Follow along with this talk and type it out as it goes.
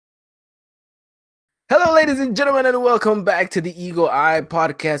Hello, ladies and gentlemen, and welcome back to the Eagle Eye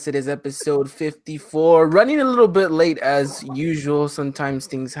Podcast. It is episode 54. Running a little bit late as usual. Sometimes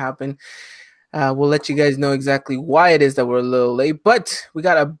things happen. We'll let you guys know exactly why it is that we're a little late, but we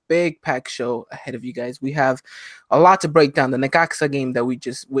got a big pack show ahead of you guys. We have a lot to break down. The Necaxa game that we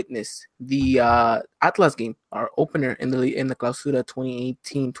just witnessed, the Atlas game, our opener in the Clausura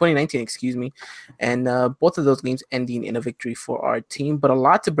 2019, excuse me, and both of those games ending in a victory for our team. But a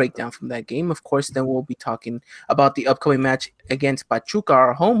lot to break down from that game. Of course, then we'll be talking about the upcoming match against Pachuca,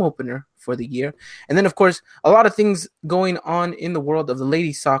 our home opener for the year. And then, of course, a lot of things going on in the world of the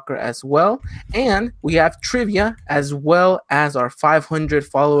ladies soccer as well. And we have trivia as well as our 500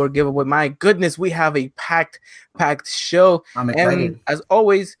 follower giveaway. My goodness, we have a packed show. I'm excited. And as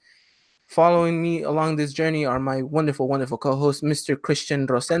always, following me along this journey are my wonderful co-host, Mr. Christian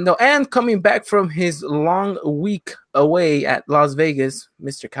Rosendo, and coming back from his long week away at Las Vegas,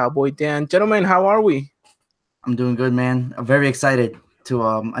 Mr. Cowboy Dan. Gentlemen, how are we? I'm doing good, man. I'm very excited to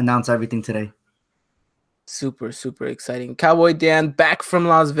announce everything today. Super exciting. Cowboy Dan back from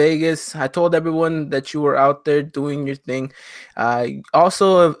Las Vegas. I told everyone that you were out there doing your thing.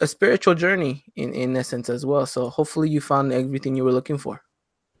 Also a spiritual journey in essence as well. So hopefully you found everything you were looking for.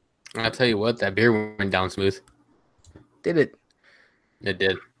 I'll tell you what, that beer went down smooth. Did it? It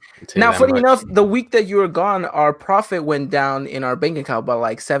did. Now, funny enough, the week that you were gone, our profit went down in our bank account by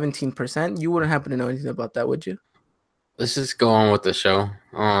like 17%. You wouldn't happen to know anything about that, would you? Let's just go on with the show.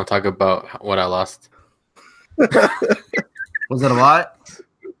 I want to talk about what I lost. Was it a lot?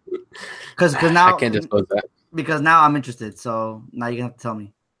 Because now I can't disclose that. Because now I'm interested. So now you're gonna have to tell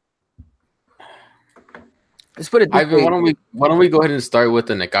me. Let's put it this Ivan, way. why don't we go ahead and start with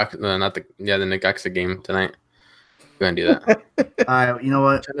the Necaxa, the Necaxa game tonight. We're gonna do that. All right. You know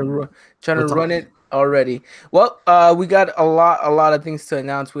what? Trying to run it already. Well, we got a lot of things to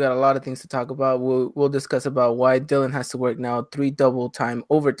announce. We got a lot of things to talk about. We'll discuss about why Dylan has to work now 3 double time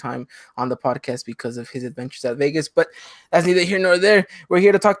overtime on the podcast because of his adventures at Vegas. But that's neither here nor there. We're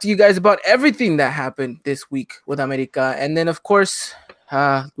here to talk to you guys about everything that happened this week with America, and then of course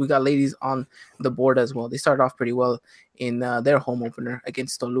we got ladies on the board as well. They started off pretty well in their home opener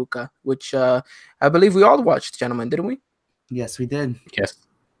against Toluca, which I believe we all watched, gentlemen, didn't we? Yes, we did. Yes.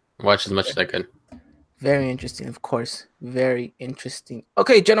 Watch as much as I could. Very interesting, of course. Very interesting.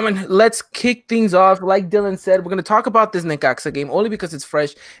 Okay, gentlemen, let's kick things off. Like Dylan said, we're going to talk about this Necaxa game only because it's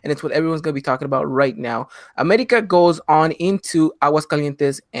fresh and it's what everyone's going to be talking about right now. America goes on into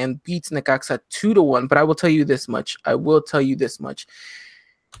Aguascalientes and beats Necaxa 2-1. But I will tell you this much.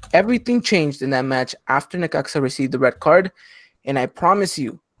 Everything changed in that match after Necaxa received the red card. And I promise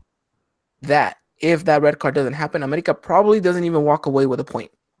you that if that red card doesn't happen, America probably doesn't even walk away with a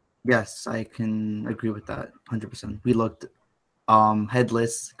point. Yes, I can agree with that 100%. We looked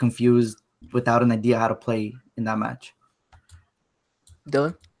headless, confused, without an idea how to play in that match.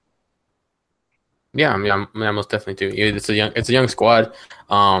 Dylan? Yeah, most definitely too. It's a young squad.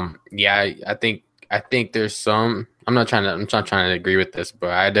 Yeah, I think there's some. I'm not trying to agree with this,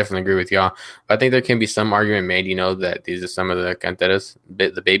 but I definitely agree with y'all. But I think there can be some argument made, that these are some of the canteras,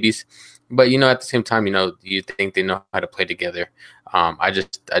 the babies. But at the same time, you think they know how to play together. I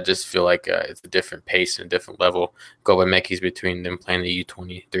just feel like it's a different pace and a different level go with Mekis between them playing the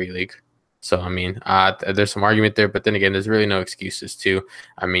U23 league. So there's some argument there, but then again, there's really no excuses too.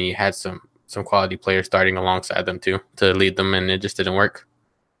 You had some quality players starting alongside them too to lead them, and it just didn't work.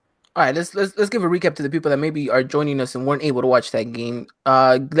 All right, let's give a recap to the people that maybe are joining us and weren't able to watch that game.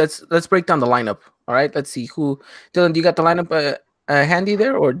 Let's break down the lineup. All right, let's see who. Dylan, do you got the lineup handy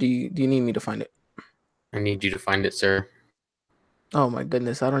there, or do you need me to find it? I need you to find it, sir. Oh my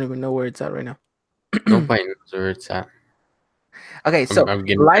goodness, I don't even know where it's at right now. Nobody knows where it's at. Okay, so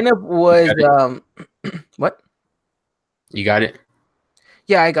lineup was what? You got it?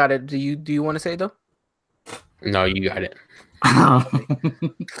 Yeah, I got it. Do you want to say it though? No, you got it.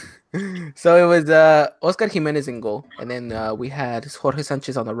 So it was Oscar Jimenez in goal, and then we had Jorge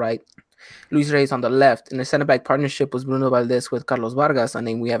Sanchez on the right, Luis Reyes on the left, and the center back partnership was Bruno Valdez with Carlos Vargas, a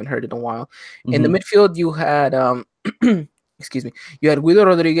name we haven't heard in a while. Mm-hmm. In the midfield, you had excuse me, you had Guido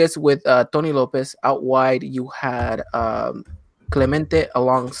Rodriguez with Tony Lopez. Out wide, you had Clemente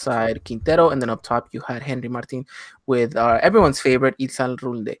alongside Quintero, and then up top you had Henry Martin with everyone's favorite Itzal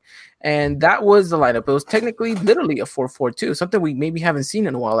Rulde. And that was the lineup. It was technically literally a 4-4-2, something we maybe haven't seen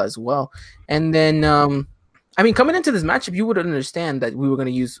in a while as well. And then coming into this matchup, you would understand that we were going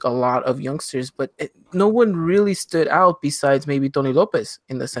to use a lot of youngsters, but no one really stood out besides maybe Tony Lopez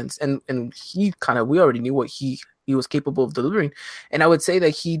in the sense. And he we already knew what he was capable of delivering. And I would say that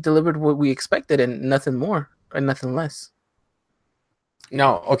he delivered what we expected and nothing more and nothing less.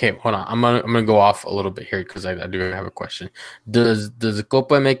 No, okay, hold on. I'm gonna go off a little bit here because I do have a question. Does the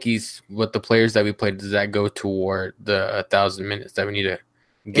Copa MX with the players that we played, does that go toward the 1,000 minutes that we need to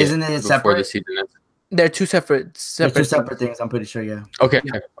get Isn't it before the separate? season ends? They're two separate They're two things. separate things. I'm pretty sure. Yeah. Okay,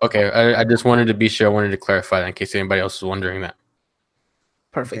 Yeah. okay. I just wanted to be sure. I wanted to clarify that in case anybody else was wondering that.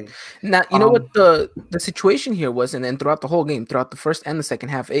 Perfect. Okay. Now you know what the situation here was, and then throughout the whole game, throughout the first and the second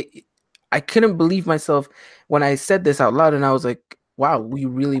half, I couldn't believe myself when I said this out loud, and I was like, "Wow, we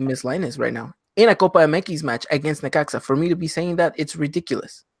really miss Linus right now in a Copa MX match against Necaxa." For me to be saying that, it's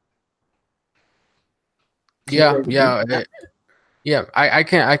ridiculous. Can you Yeah, guys agree yeah, with that? yeah. I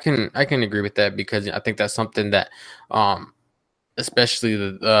can agree with that because I think that's something that especially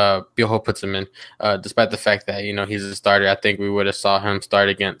the Piojo puts him in, despite the fact that he's a starter. I think we would have saw him start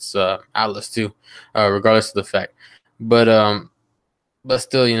against Atlas too, regardless of the fact. But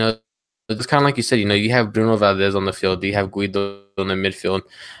still, it's kind of like you said. You have Bruno Valdez on the field. You have Guido in the midfield.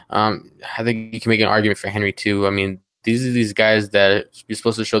 I think you can make an argument for Henry too. I mean, these are these guys that you're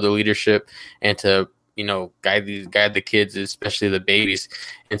supposed to show the leadership and to guide the kids, especially the babies,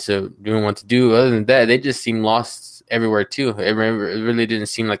 into doing what to do. Other than that, they just seem lost everywhere too. It really didn't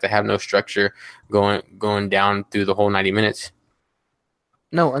seem like they have no structure going down through the whole 90 minutes.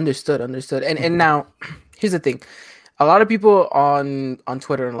 No, understood. And now, here's the thing: a lot of people on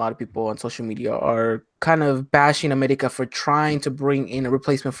Twitter and a lot of people on social media are kind of bashing America for trying to bring in a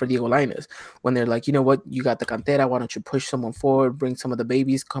replacement for Diego Lainez when they're like, you know what, you got the cantera, why don't you push someone forward, bring some of the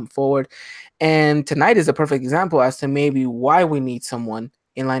babies, come forward. And tonight is a perfect example as to maybe why we need someone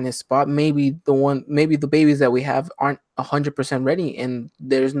in Lainez's spot. Maybe the babies that we have aren't 100% ready, and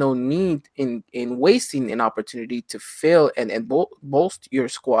there's no need in wasting an opportunity to fill and bolster your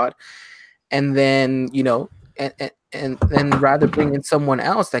squad, and then and then rather bring in someone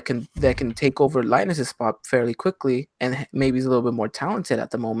else that can take over Linus's spot fairly quickly, and maybe is a little bit more talented at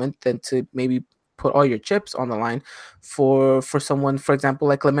the moment, than to maybe put all your chips on the line for someone, for example,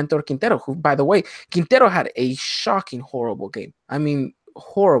 like Clemente or Quintero, who, by the way, Quintero had a shocking, horrible game. I mean,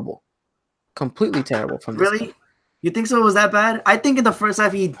 horrible, completely terrible from this game. Really? You think so? It was that bad? I think in the first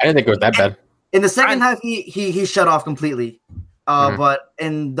half I didn't think it was that bad. In the second half he shut off completely. But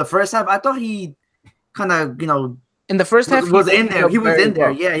in the first half, I thought he kind of in the first half was in there. He was in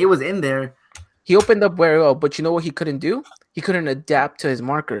there. Well. Yeah, he was in there. He opened up very well, but you know what he couldn't do? He couldn't adapt to his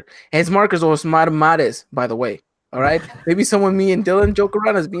marker. And his markers was Mares, by the way. All right. Maybe someone, me and Dylan, joke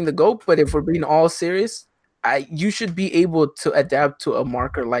around as being the GOAT, but if we're being all serious, you should be able to adapt to a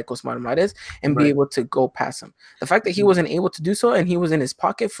marker like Osmar Mares and be able to go past him. The fact that he wasn't able to do so and he was in his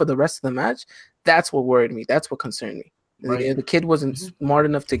pocket for the rest of the match, that's what worried me. That's what concerned me. Right. The kid wasn't smart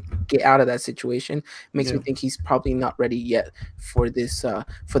enough to get out of that situation. Makes me think he's probably not ready yet for this,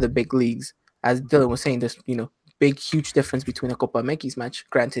 for the big leagues. As Dylan was saying, there's big, huge difference between a Copa MX match,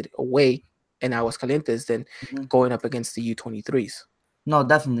 granted away in Aguascalientes, than going up against the U23s. No,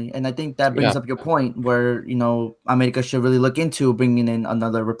 definitely, and I think that brings up your point where America should really look into bringing in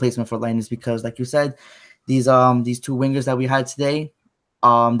another replacement for Linus, because, like you said, these two wingers that we had today,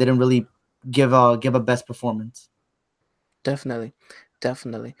 didn't really give a best performance. Definitely. It's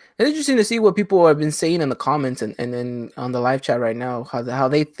interesting to see what people have been saying in the comments and then on the live chat right now, how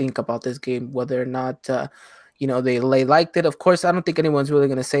they think about this game, whether or not they liked it. Of course, I don't think anyone's really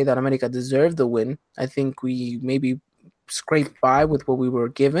going to say that America deserved the win. I think we maybe scraped by with what we were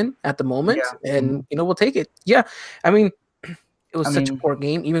given at the moment, and we'll take it. Yeah, I mean, it was such a poor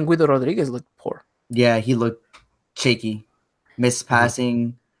game. Even Guido Rodriguez looked poor. Yeah, he looked shaky, missed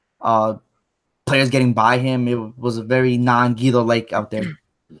passing, players getting by him. It was a very non-Guido like out there.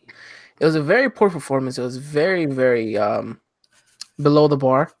 It was a very poor performance. It was very, very below the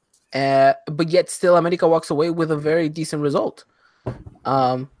bar, but yet still America walks away with a very decent result.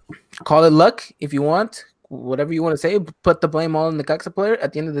 Call it luck if you want, whatever you want to say. Put the blame all on the Necaxa player.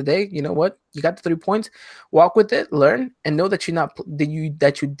 At the end of the day, you know what? You got the 3 points. Walk with it, learn, and know that you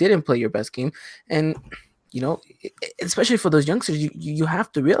didn't play your best game. And especially for those youngsters, you have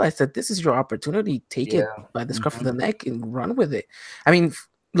to realize that this is your opportunity. Take it by the scruff of the neck and run with it. I mean,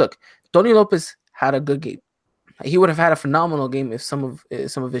 look, Tony Lopez had a good game. He would have had a phenomenal game if some of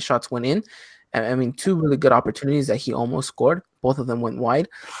his shots went in. I mean, two really good opportunities that he almost scored. Both of them went wide.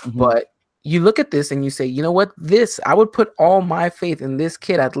 But you look at this and you say, you know what? I would put all my faith in this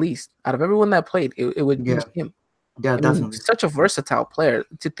kid, at least. Out of everyone that played, it would be him. Yeah, definitely. Such a versatile player.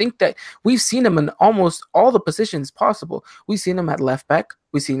 To think that we've seen him in almost all the positions possible. We've seen him at left back.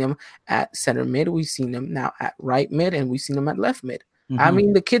 We've seen him at center mid. We've seen him now at right mid, and we've seen him at left mid. I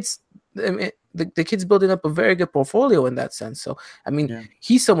mean, the kid's the kid's building up a very good portfolio in that sense. So I mean, Yeah.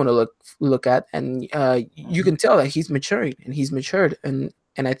 he's someone to look at, and you can tell that he's maturing and he's matured, and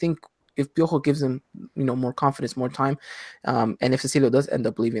I think if Piojo gives him, more confidence, more time, and if Cecilio does end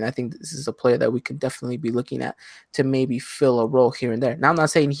up leaving, I think this is a player that we could definitely be looking at to maybe fill a role here and there. Now, I'm not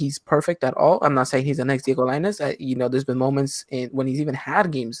saying he's perfect at all. I'm not saying he's the next Diego Lainez. There's been moments when he's even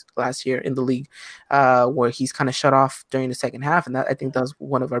had games last year in the league where he's kind of shut off during the second half, and that I think that was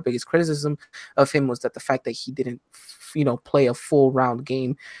one of our biggest criticism of him, was that the fact that he didn't, play a full round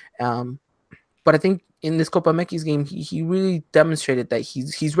game. But I think in this Copa Mexi's game, he really demonstrated that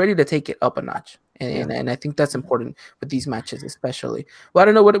he's ready to take it up a notch. And I think that's important with these matches, especially. Well, I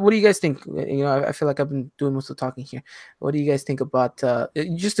don't know. What do you guys think? I feel like I've been doing most of the talking here. What do you guys think about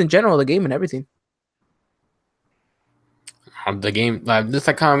just in general the game and everything? The game, just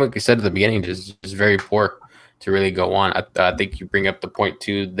like kind of like you said at the beginning, just very poor to really go on. I think you bring up the point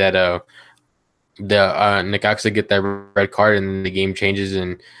too that the Necaxa get that red card and the game changes,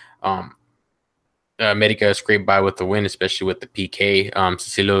 and America scraped by with the win, especially with the PK.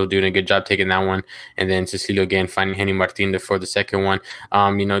 Cecilio doing a good job taking that one, and then Cecilio again finding Henry Martin for the second one.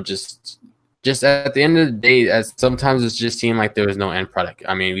 Just at the end of the day, as sometimes it just seemed like there was no end product.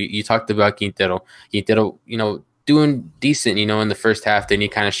 I mean, you talked about Quintero, doing decent, in the first half. Then he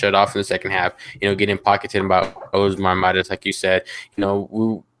kind of shut off in the second half, getting pocketed by Osmar Mares, like you said.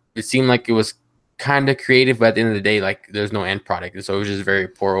 It seemed like it was kind of creative, but at the end of the day, like there's no end product. And so it was just very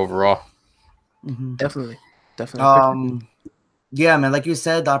poor overall. Mm-hmm. Definitely. Yeah, man. Like you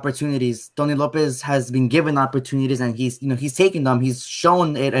said, the opportunities. Tony Lopez has been given opportunities, and he's taking them. He's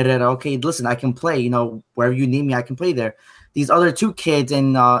shown it. Okay, listen, I can play. Wherever you need me, I can play there. These other two kids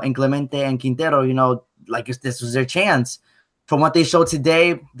in Clemente and Quintero, like this was their chance. From what they showed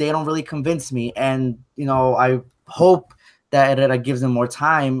today, they don't really convince me. And I hope that Herrera gives them more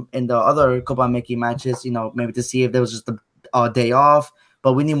time in the other Copa Mexi matches. Maybe to see if there was just a day off.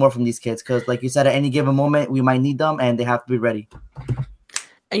 But we need more from these kids because, like you said, at any given moment, we might need them, and they have to be ready.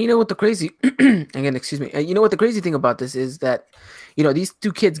 And you know what the crazy again, excuse me. You know what the crazy thing about this is that, these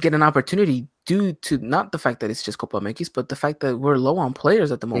two kids get an opportunity due to not the fact that it's just Copa Mexis, but the fact that we're low on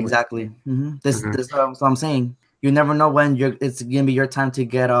players at the moment. Exactly. Mm-hmm. This is what I'm saying. You never know when it's gonna be your time to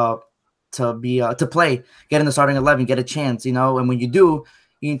get to play, get in the starting 11, get a chance. And when you do,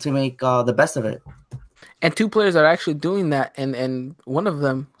 you need to make the best of it. And two players are actually doing that, and one of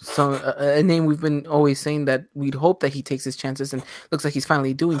them, a name we've been always saying that we'd hope that he takes his chances, and looks like he's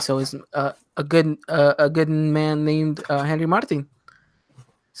finally doing so, is a good man named Henry Martin,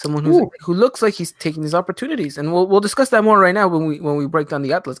 someone who looks like he's taking his opportunities, and we'll discuss that more right now when we break down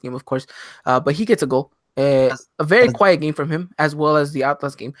the Atlas game, of course. But he gets a goal. A very quiet game from him, as well as the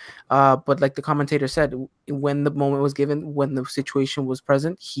Atlas game. But like the commentator said, when the moment was given, when the situation was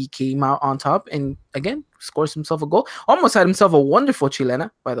present, he came out on top and again scores himself a goal. Almost had himself a wonderful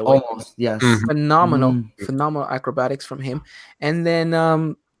chilena, by the way. Almost, yes. Phenomenal acrobatics from him. And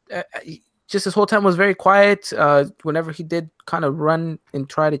then just his whole time was very quiet. Whenever he did kind of run and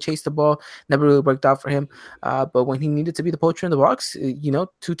try to chase the ball, never really worked out for him. But when he needed to be the poacher in the box,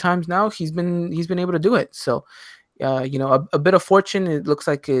 2 times now he's been able to do it. So, a bit of fortune, it looks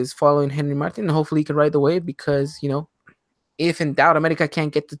like, is following Henry Martin, and hopefully he can ride the wave because if in doubt America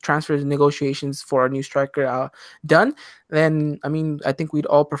can't get the transfer negotiations for our new striker done, then I think we'd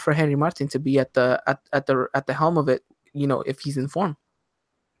all prefer Henry Martin to be at the helm of it. If he's in form.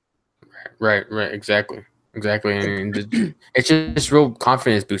 Right, exactly. And it's just real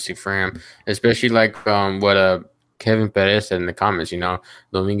confidence boosting for him, especially like what Kevin Perez said in the comments.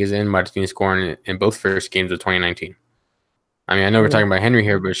 Dominguez and Martin scoring in both first games of 2019. I mean, I know we're talking about Henry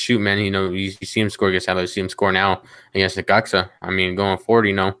here, but shoot, man, you see him score against Atlas, you see him score now against Necaxa. I mean, going forward,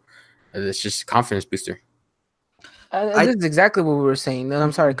 it's just a confidence booster. That's exactly what we were saying. And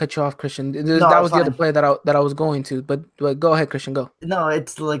I'm sorry to cut you off, Christian. That was the other play that I was going to. But go ahead, Christian. Go. No,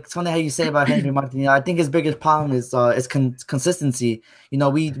 it's funny how you say about Henry Martin. I think his biggest problem is consistency. We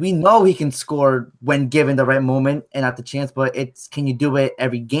know he can score when given the right moment and at the chance, but it's can you do it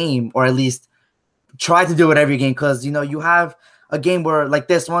every game, or at least try to do it every game? Because you have a game where like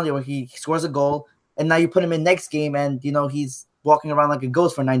this one where he scores a goal, and now you put him in next game, and he's walking around like a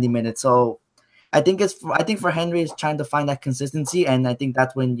ghost for 90 minutes. So I think for Henry is trying to find that consistency, and I think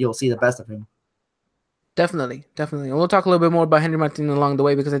that's when you'll see the best of him. Definitely. And we'll talk a little bit more about Henry Martin along the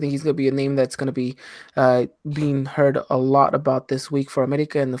way because I think he's going to be a name that's going to be being heard a lot about this week for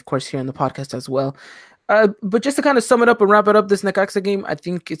America, and of course here on the podcast as well. But just to kind of sum it up and wrap it up, this Necaxa game, I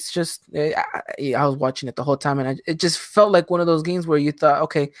think it's just I was watching it the whole time, and it just felt like one of those games where you thought,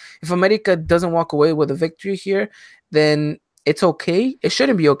 okay, if America doesn't walk away with a victory here, then it's okay. It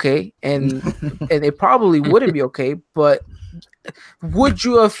shouldn't be okay, and it probably wouldn't be okay. But would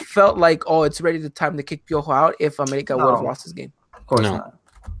you have felt like, oh, it's ready the time to kick Piojo out if America would have No, lost this game? of course No. not.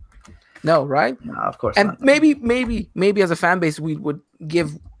 No, right? No, of course And not. maybe as a fan base, we would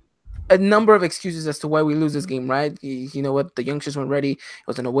give a number of excuses as to why we lose this game, right? You know what? The youngsters weren't ready. It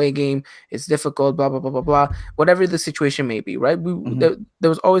was an away game. It's difficult. Blah blah blah blah blah. Whatever the situation may be, right? There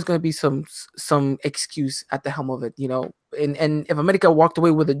was always going to be some excuse at the helm of it, you know. And if America walked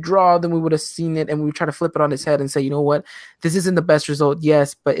away with a draw, then we would have seen it, and we would try to flip it on its head and say, you know what, this isn't the best result,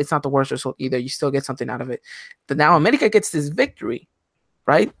 yes, but it's not the worst result either. You still get something out of it. But now America gets this victory,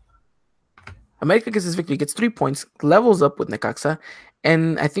 right? America gets this victory, gets 3 points, levels up with Necaxa,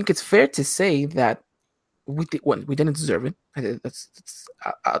 and I think it's fair to say that we didn't deserve it. That's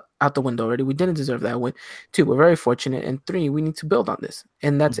out the window already. We didn't deserve that win. 2, we're very fortunate, and 3, we need to build on this,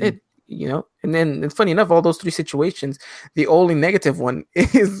 and that's it. You know, and then it's funny enough, all those 3 situations, the only negative one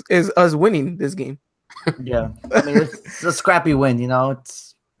is us winning this game. Yeah, I mean it's a scrappy win. You know,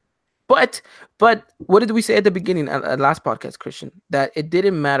 it's. But what did we say at the beginning at last podcast, Christian? That it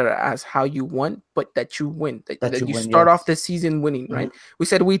didn't matter as how you won, but that you win. That you win, start yes. off the season winning, right? We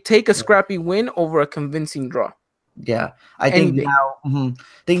said we take a scrappy win over a convincing draw. Yeah, I think now.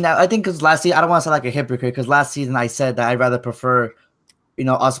 I think because last season, I don't want to sound like a hypocrite, because last season I said that I'd rather prefer, you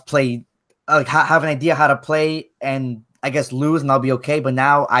know, us play, like have an idea how to play, and I guess lose, and I'll be okay. But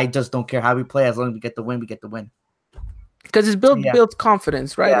now I just don't care how we play, as long as we get the win, we get the win. Because it's builds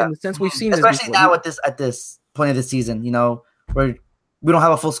confidence, right? Yeah. In the sense we've seen especially this now at this point of the season, you know, where we don't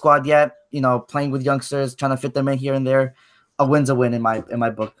have a full squad yet. You know, playing with youngsters, trying to fit them in here and there. A win's a win in my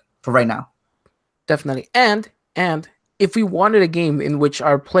book for right now. Definitely, and if we wanted a game in which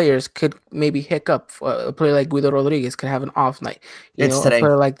our players could maybe hiccup, a player like Guido Rodriguez could have an off night, It's today. a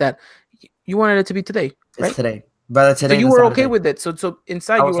player like that, you wanted it to be today, right? It's today, brother. Today. So you were okay with it. So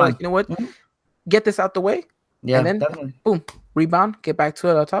inside you were fine. like, you know what, get this out the way. Yeah, and then definitely. Boom, rebound, get back to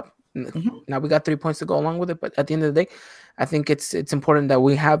it on top. Now we got 3 points to go along with it. But at the end of the day, I think it's important that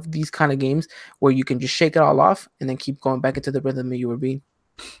we have these kind of games where you can just shake it all off and then keep going back into the rhythm that you were being.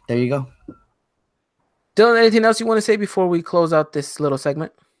 There you go. Dylan, anything else you want to say before we close out this little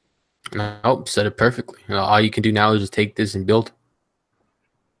segment? Nope, said it perfectly. You know, all you can do now is just take this and build.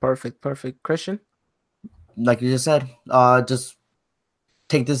 Perfect. Christian? Like you just said, just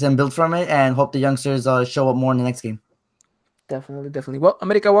take this and build from it, and hope the youngsters show up more in the next game. Definitely. Well,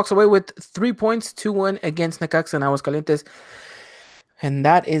 America walks away with 3 points, 2-1 against Necaxa and Aguascalientes. And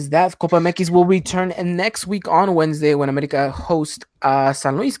that is that. Copa MX will return next week on Wednesday when America hosts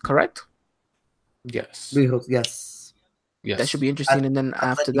San Luis, correct? Yes. Yes. That should be interesting. And then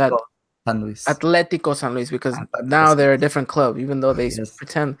after that, San Luis. Atletico San Luis, because now they're a different club, even though they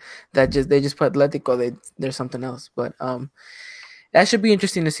pretend that they just put Atletico, they're something else. But that should be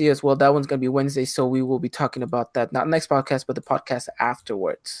interesting to see as well. That one's going to be Wednesday, so we will be talking about that, not next podcast, but the podcast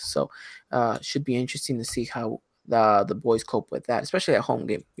afterwards. So should be interesting to see how the boys cope with that, especially at home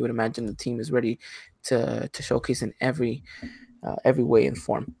game. You would imagine the team is ready to showcase in every way and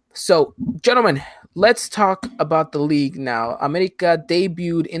form. So, gentlemen, let's talk about the league now. America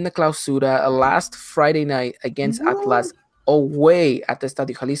debuted in the Clausura last Friday night against Atlas away at the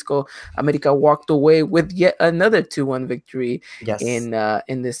Estadio Jalisco. America walked away with yet another 2-1 victory in the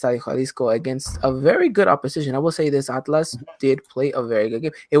Estadio Jalisco against a very good opposition. I will say this, Atlas did play a very good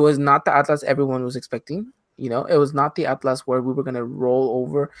game. It was not the Atlas everyone was expecting. You know, it was not the Atlas where we were going to roll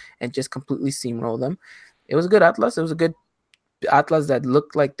over and just completely steamroll them. It was a good Atlas. It was a good Atlas that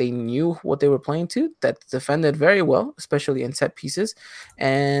looked like they knew what they were playing to, that defended very well, especially in set pieces,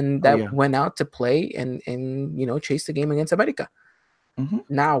 and that went out to play and chase the game against America.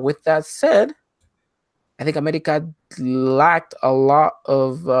 Now, with that said, I think America lacked a lot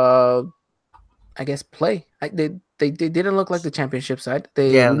of, play. Like they didn't look like the championship side.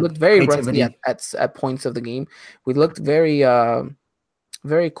 We looked very rusty at points of the game. We looked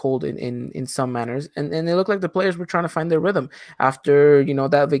very cold in some manners, and they look like the players were trying to find their rhythm after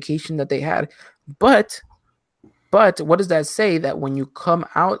that vacation that they had. But what does that say? That when you come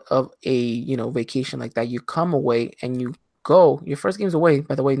out of a vacation like that, you come away and you go. Your first game's away,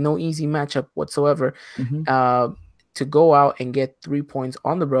 by the way, no easy matchup whatsoever. To go out and get 3 points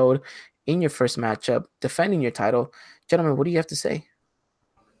on the road in your first matchup, defending your title, gentlemen, what do you have to say?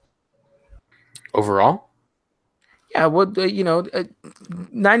 Overall. Yeah,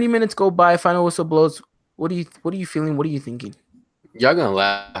 90 minutes go by, final whistle blows. What are you feeling? What are you thinking? Y'all gonna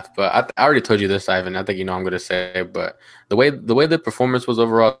laugh, but I already told you this, Ivan. I think I'm gonna say, but the way the performance was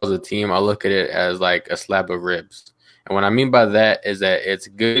overall as a team, I look at it as like a slab of ribs. And what I mean by that is that it's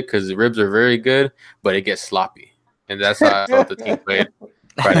good because the ribs are very good, but it gets sloppy. and that's how I felt the team played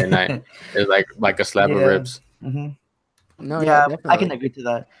Friday night. It's like a slab of Yeah. ribs. No, yeah, Yeah, I can definitely. agree to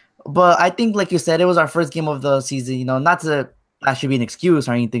that. But I think, like you said, it was our first game of the season. Not to that should be an excuse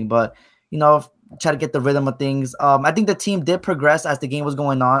or anything, but try to get the rhythm of things. I think the team did progress as the game was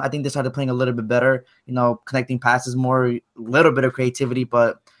going on. I think they started playing a little bit better. Connecting passes more, a little bit of creativity.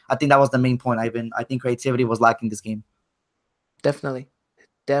 But I think that was the main point. I think creativity was lacking this game. Definitely.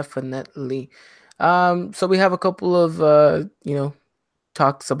 Definitely. So we have a couple of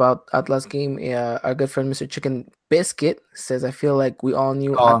talks about Atlas game. Our good friend Mr. Chicken Biscuit says, I feel like we all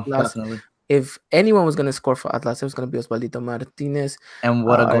knew Oh, Atlas. definitely. If anyone was going to score for Atlas, it was going to be Osvaldito Martinez. And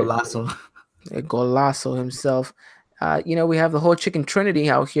what a golazo. A golazo himself. We have the whole Chicken Trinity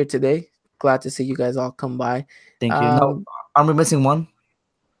out here today. Glad to see you guys all come by. Thank you. No, aren't we missing one?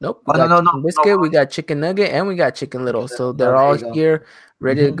 Nope. We got Chicken Biscuit, we got Chicken Nugget, and we got Chicken Little. So they're all here,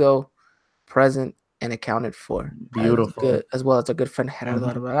 ready to go, present and accounted for. Beautiful. As well as our good friend Gerardo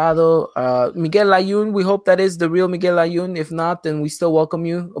Alvarado. Miguel Layun, we hope that is the real Miguel Layun. If not, then we still welcome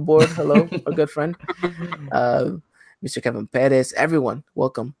you aboard. Hello, our good friend. Mr. Kevin Perez, everyone,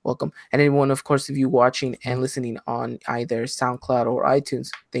 welcome. And anyone, of course, if you watching and listening on either SoundCloud or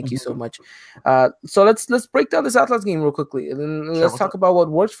iTunes, thank you so much. So let's break down this Atlas game real quickly, and then let's talk about what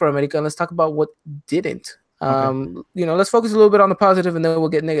works for America, and let's talk about what didn't. Let's focus a little bit on the positive, and then we'll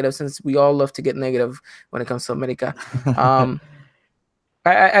get negative, since we all love to get negative when it comes to America.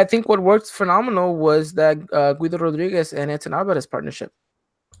 I think what worked phenomenal was that Guido Rodriguez and Edson Alvarez partnership.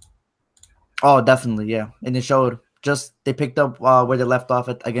 Oh, definitely, yeah, and it showed. Just they picked up where they left off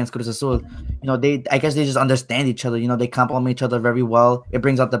against Cruz Azul. I guess they just understand each other. They complement each other very well. It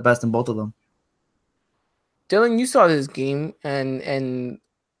brings out the best in both of them. Dylan, you saw this game, and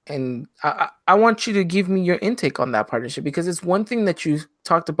I want you to give me your intake on that partnership, because it's one thing that you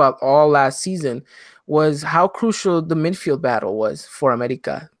talked about all last season was how crucial the midfield battle was for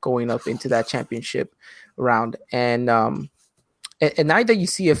America going up into that championship round. And now that you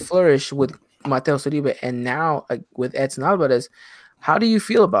see a flourish with Mateus Uribe and now with Edson Alvarez, how do you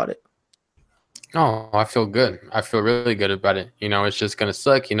feel about it? Oh, I feel good. I feel really good about it. It's just gonna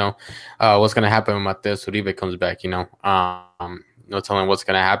suck. What's gonna happen when Mateus Uribe comes back? No telling what's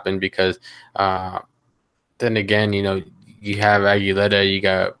gonna happen, because then again, you have Aguilera, you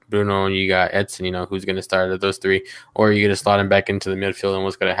got Bruno, and you got Edson. Who's gonna start of those three, or you're gonna slot him back into the midfield, and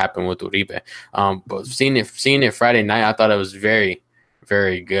what's gonna happen with Uribe? But seeing it Friday night, I thought it was very,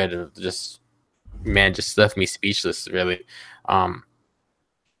 very good. Just left me speechless. Really.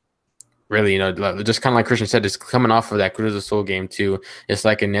 Really, just kind of like Christian said, it's coming off of that Cruz Azul game too. It's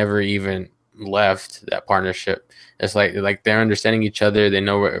like it never even left that partnership. It's like they're understanding each other. They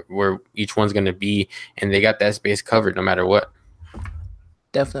know where each one's going to be, and they got that space covered no matter what.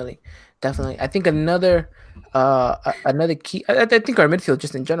 Definitely. I think another key. I think our midfield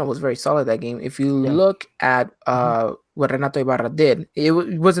just in general was very solid that game. If you look at what Renato Ibarra did, it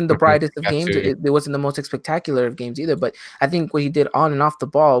wasn't the brightest of games. It wasn't the most spectacular of games either. But I think what he did on and off the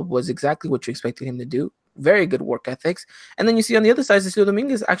ball was exactly what you expected him to do. Very good work ethics. And then you see on the other side, Cecilio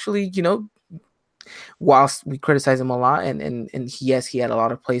Dominguez actually, whilst we criticize him a lot, and yes, he had a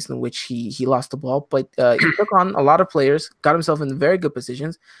lot of plays in which he lost the ball, but he took on a lot of players, got himself in very good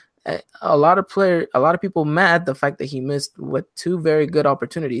positions. A lot of people mad the fact that he missed with two very good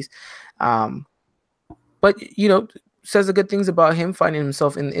opportunities, but says the good things about him finding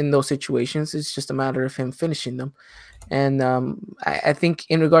himself in those situations. It's just a matter of him finishing them. And I think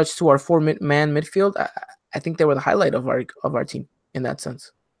in regards to our four-man midfield, I think they were the highlight of our team in that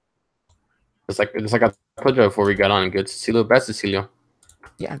sense. It's like I told you before we got on. Good Cecilio, bad Cecilio.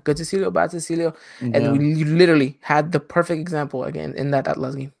 Yeah, good Cecilio, bad Cecilio. Yeah. And we literally had the perfect example again in that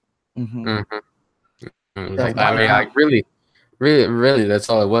Atlas game. Really, that's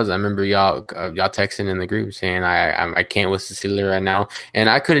all it was. I remember y'all texting in the group saying I can't with Cecilio right now, and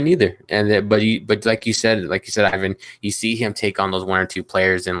I couldn't either. And but like you said, Ivan, you see him take on those one or two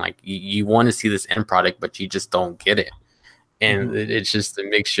players, and like you want to see this end product, but you just don't get it. And it's just a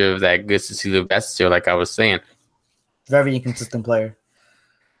mixture of that good Cecilio, bad Cecilio, like I was saying. Very inconsistent player.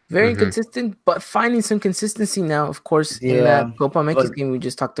 Very inconsistent, but finding some consistency now, of course, in that Copa Mex game we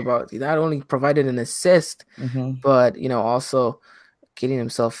just talked about. He not only provided an assist, but also getting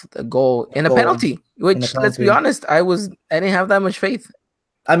himself a goal and a penalty, which, let's be honest, I didn't have that much faith.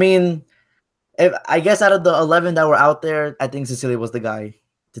 I mean, I guess out of the 11 that were out there, I think Cecilio was the guy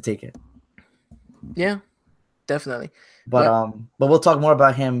to take it. Yeah, definitely. But we'll talk more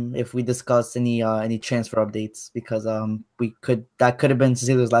about him if we discuss any transfer updates, because that could have been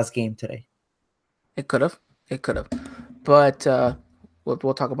Cecilio's last game today. It could have, but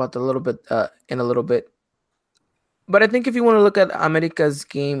we'll talk about that a little bit in a little bit. But I think if you want to look at America's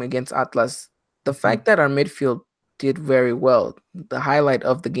game against Atlas, the Mhm. fact that our midfield did very well, the highlight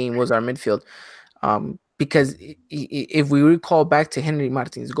of the game was our midfield. Because if we recall back to Henry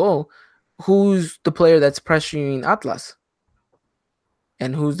Martin's goal, who's the player that's pressuring Atlas?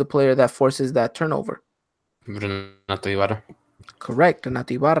 And who's the player that forces that turnover? Renato Ibarra. Correct,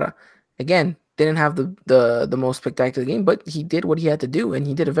 Renato Ibarra. Again, didn't have the most spectacular game, but he did what he had to do, and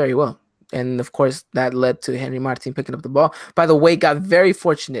he did it very well. And of course, that led to Henry Martin picking up the ball. By the way, got very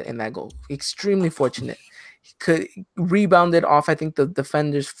fortunate in that goal. Extremely fortunate. He could rebounded off, I think, the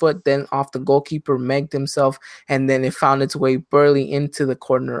defender's foot, then off the goalkeeper, megged himself, and then it found its way barely into the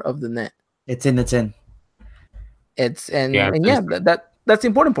corner of the net. It's in. It's in. It's Yeah, and yeah, that's the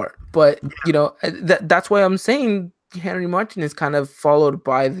important part. But that's why I'm saying Henry Martin is kind of followed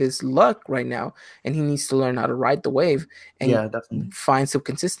by this luck right now, and he needs to learn how to ride the wave and Yeah, definitely. find some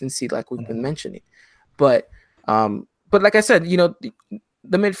consistency, like we've been Mhm. mentioning. But like I said,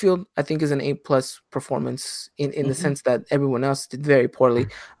 the midfield I think is an A+ performance in the Mhm. sense that everyone else did very poorly.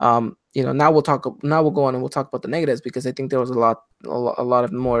 Now we'll go on and we'll talk about the negatives because I think there was a lot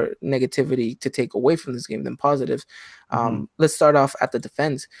of more negativity to take away from this game than positives. Mhm. Let's start off at the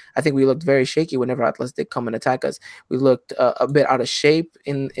defense. I think we looked very shaky whenever Atlas did come and attack us. We looked a bit out of shape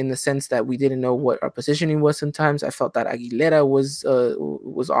in the sense that we didn't know what our positioning was. Sometimes I felt that Aguilera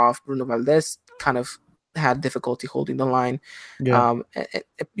was off. Bruno Valdez kind of had difficulty holding the line. Yeah.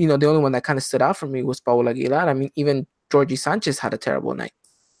 The only one that kind of stood out for me was Paulo Aguilar. I mean, even Georgie Sanchez had a terrible night.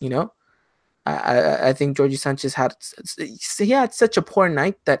 You know, I think Georgie Sanchez had such a poor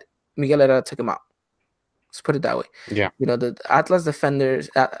night that Miguel Herrera took him out. Let's put it that way. yeah, The Atlas defenders,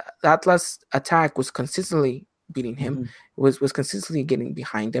 the Atlas attack was consistently beating him. Mhm. Was consistently getting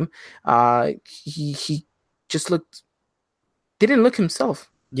behind him. He just didn't look himself.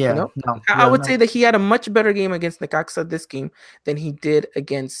 You Yeah. know, No. I Yeah. would No. say that he had a much better game against Necaxa this game than he did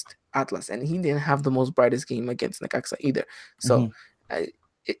against Atlas, and he didn't have the most brightest game against Necaxa either. So, Mhm. uh,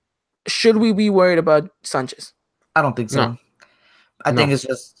 it, should we be worried about Sanchez? I don't think no, so. I think no. it's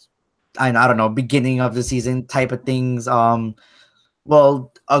just I don't know, beginning of the season type of things.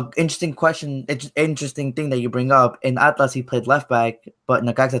 Well, a interesting question, interesting thing that you bring up. In Atlas, he played left back, but in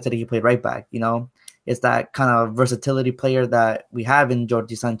Necaxa today he played right back. It's that kind of versatility player that we have in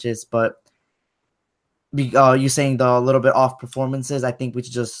Jordi Sanchez. But you saying the little bit off performances, I think we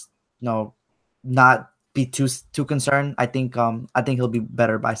should just not be too concerned. I think he'll be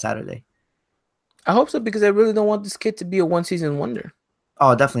better by Saturday. I hope so because I really don't want this kid to be a one season wonder.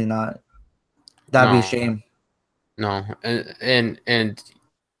 Oh, definitely not. That'd be a No, shame. no, and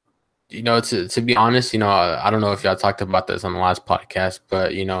to be honest, I don't know if y'all talked about this on the last podcast,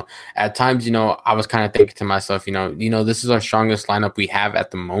 but at times, I was kind of thinking to myself, this is our strongest lineup we have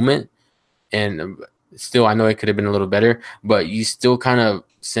at the moment, and still, I know it could have been a little better, but you still kind of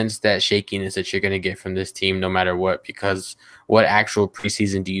sense that shakiness that you're going to get from this team, no matter what, because what actual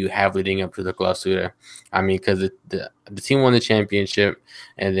preseason do you have leading up to the Clausura? I mean, because the team won the championship,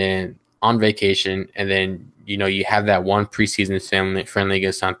 and then on vacation, and then you have that one preseason friendly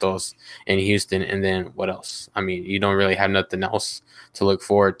against Santos in Houston, and then what else? I mean, you don't really have nothing else to look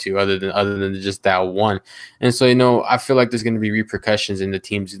forward to other than just that one. And so I feel like there's going to be repercussions, and the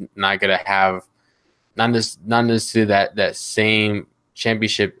team's not going to have not necessarily that same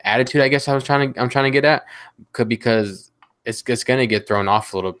championship attitude. I guess I'm trying to get at, because it's going to get thrown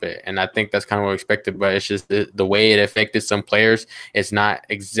off a little bit, and I think that's kind of what we expected. But it's just the way it affected some players. It's not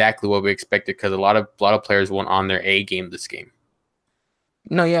exactly what we expected, because a lot of players went on their A game this game.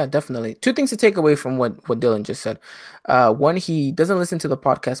 No, yeah, definitely. Two things to take away from what Dylan just said. One, he doesn't listen to the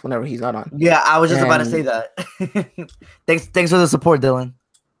podcast whenever he's not on. Yeah, I was just about to say And that. Thanks for the support, Dylan.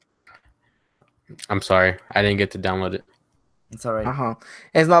 I'm sorry, I didn't get to download it. It's all right.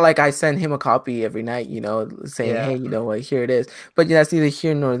 it's not like I send him a copy every night, saying, Yeah. hey, you know what, here it is. But that's neither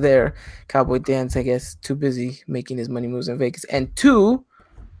here nor there. Cowboy Dan's, I guess, too busy making his money moves in Vegas. And two,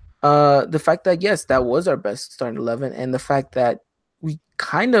 the fact that yes, that was our best starting 11, and the fact that we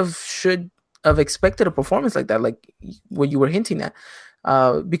kind of should have expected a performance like that, like what you were hinting at.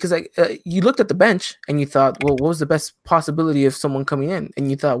 Because you looked at the bench and you thought, well, what was the best possibility of someone coming in?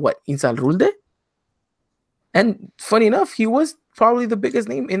 And you thought, what, Insal Rulde? And funny enough, he was probably the biggest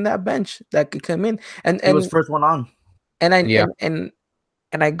name in that bench that could come in. And He was and first one on. and I Yeah. and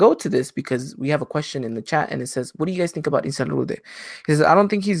I go to this because we have a question in the chat and it says, "What do you guys think about Insal Rulde?" He says, "I don't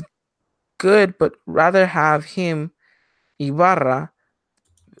think he's good, but rather have him Ibarra."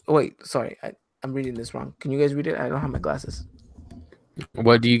 Wait, sorry, I'm reading this wrong. Can you guys read it? I don't have my glasses.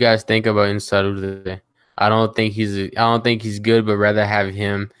 What do you guys think about Insarude? I don't think he's good, but rather have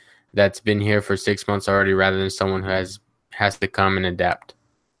him that's been here for 6 months already, rather than someone who has to come and adapt.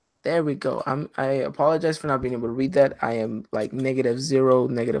 There we go. I apologize for not being able to read that. I am like -0,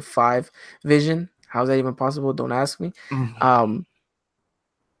 -5 vision. How's that even possible? Don't ask me. Um,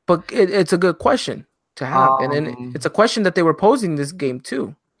 but it's a good question to have, and then it's a question that they were posing this game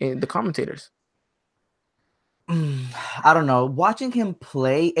too in the commentators. I don't know. Watching him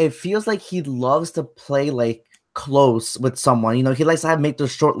play, it feels like he loves to play like close with someone. You know, he likes to make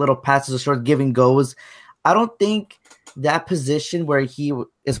those short little passes, those short giving goes. I don't think that position where he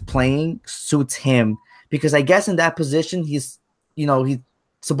is playing suits him because I guess in that position he's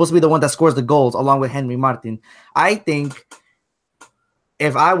supposed to be the one that scores the goals along with Henry Martin. I think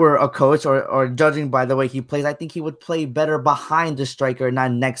if I were a coach or judging by the way he plays, I think he would play better behind the striker,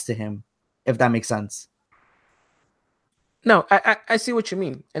 not next to him, if that makes sense. No, I see what you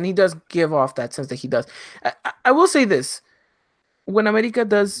mean, and he does give off that sense that he does. I will say this: when America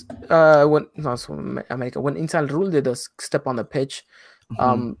does, when Insal Rulde does step on the pitch,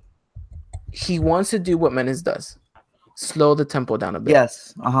 he wants to do what Menes does, slow the tempo down a bit.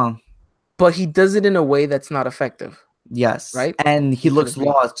 Yes, but he does it in a way that's not effective. Yes, right, and he looks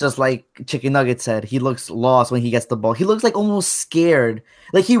lost, just like Chicken Nugget said. He looks lost when he gets the ball. He looks like almost scared,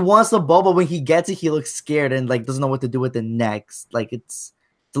 like he wants the ball, but when he gets it, he looks scared and like doesn't know what to do with it next. Like it's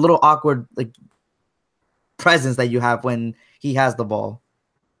a little awkward, like presence that you have when he has the ball.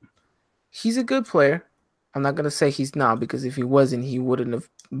 He's a good player. I'm not gonna say he's not, because if he wasn't, he wouldn't have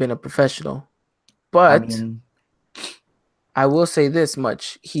been a professional. But I will say this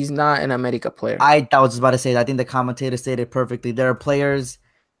much: he's not an America player. I was just about to say that. I think the commentator stated perfectly. There are players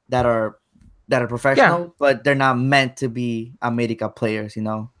that are professional, but they're not meant to be America players, you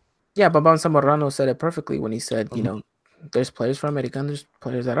know? Yeah, Babán Zamorano said it perfectly when he said, you know, there's players for America and there's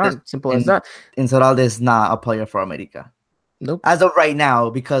players that aren't. Simple as that. Insaurralde is not a player for America. Nope. As of right now,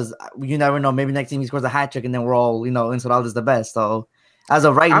 because you never know. Maybe next team he scores a hat trick and then we're all, Insaurralde is the best. So as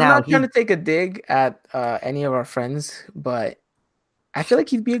of right now, I'm not trying to take a dig at any of our friends, but I feel like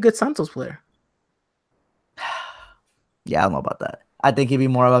he'd be a good Santos player. Yeah, I don't know about that. I think he'd be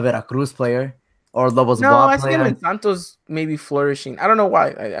more of a Veracruz player or Lobos No, Boa I see player. him in Santos maybe flourishing. I don't know why.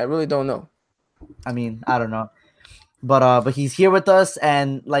 I really don't know. I mean, I don't know. But he's here with us,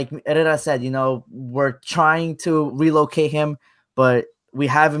 and like Herrera said, we're trying to relocate him, but we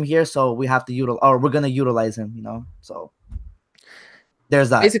have him here, so we have to we're gonna utilize him, So there's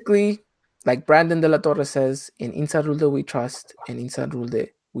that. Basically, like Brandon De La Torre says, in Inside Rulde we trust, and Inside Rulde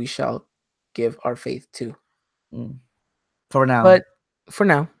we shall give our faith to. For now. But for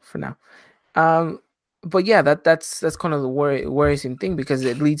now. But yeah, that's kind of the worrisome thing, because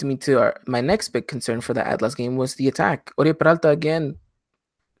it leads me to my next big concern for the Atlas game was the attack. Oribe Peralta again.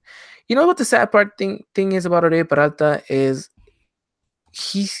 You know what the sad thing is about Oribe Peralta is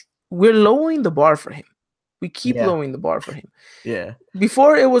we're lowering the bar for him. We keep lowering the bar for him. Yeah.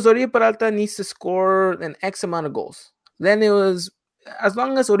 Before it was Oribe Peralta needs to score an X amount of goals. Then it was as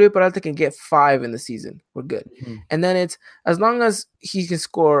long as Oribe Peralta can get 5 in the season, we're good. And then it's as long as he can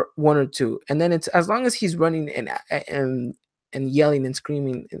score 1 or 2. And then it's as long as he's running and yelling and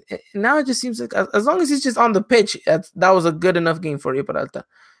screaming. And now it just seems like as long as he's just on the pitch, that was a good enough game for Oribe Peralta.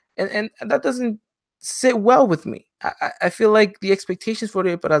 And that doesn't sit well with me. I feel like the expectations for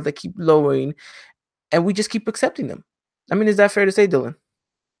Oribe Peralta keep lowering, and we just keep accepting them. I mean, is that fair to say, Dylan?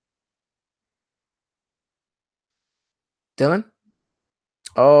 Dylan?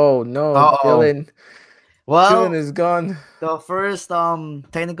 Oh no, Dylan. Well, Dylan is gone. The first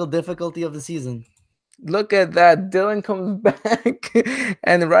technical difficulty of the season. Look at that. Dylan comes back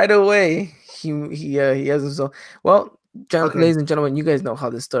and right away he has himself. Well, ladies and gentlemen, you guys know how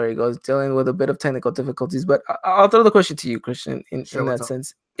this story goes. Dylan with a bit of technical difficulties, but I'll throw the question to you, Christian, in that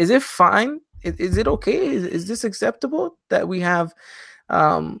sense. Is it fine? Is it okay? Is this acceptable that we have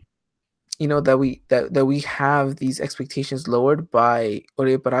that we have these expectations lowered by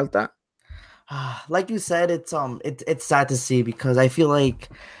Oribe Peralta? Like you said, it's sad to see, because I feel like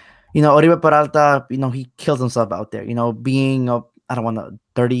Oribe Peralta, he kills himself out there, being I don't want to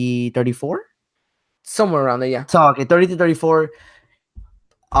 30, 34? Somewhere around there, yeah. So okay, 30 to 34.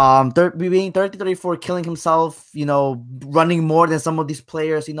 Being 30 to 34, killing himself, running more than some of these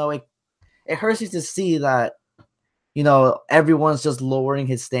players, it hurts you to see that everyone's just lowering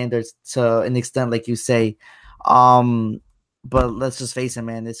his standards to an extent, like you say. But let's just face it,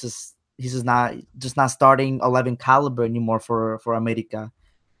 man. He's just not starting 11 caliber anymore for America.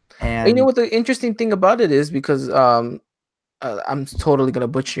 And you know what the interesting thing about it is, because I'm totally gonna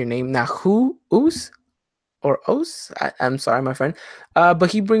butcher your name now. I'm sorry, my friend.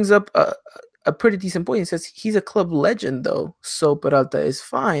 But he brings up a pretty decent point. He says he's a club legend, though, so Peralta is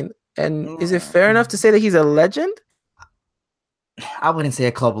fine. And is it fair enough to say that he's a legend? I wouldn't say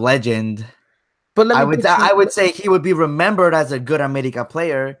a club legend. But I would say he would be remembered as a good America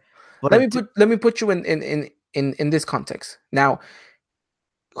player. But let me put you in this context. Now,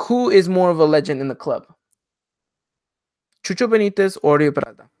 who is more of a legend in the club? Chucho Benitez or Oribe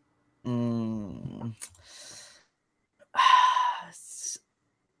Peralta?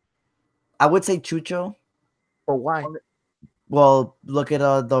 I would say Chucho. Or why? Well, look at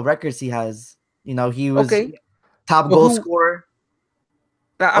the records he has. You know, he was top goal scorer.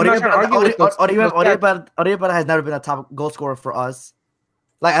 I'm not trying to argue with those Oribe has never been a top goal scorer for us.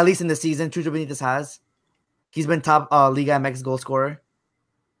 Like, at least in the season, Chucho Benitez has. He's been top Liga MX goal scorer.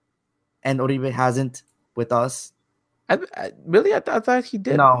 And Oribe hasn't with us. Really? I thought he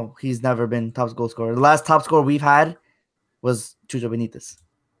did. No, he's never been top goal scorer. The last top scorer we've had was Chucho Benitez.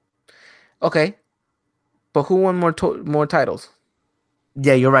 Okay. But who won more titles?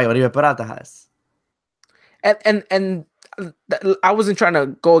 Yeah, you're right. Oribe Peralta has. And I wasn't trying to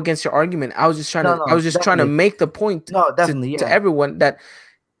go against your argument. I was just trying to make the point to everyone that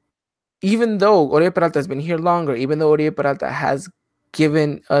even though Oribe Peralta has been here longer, even though Oribe Peralta has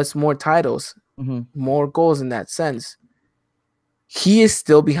given us more titles, more goals in that sense, he is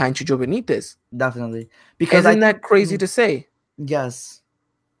still behind Chucho Benitez. Definitely. Because isn't that crazy to say? Yes.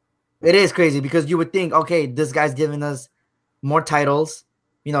 It is crazy because you would think, okay, this guy's giving us more titles.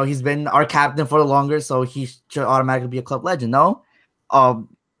 You know, he's been our captain for longer, so he should automatically be a club legend. No?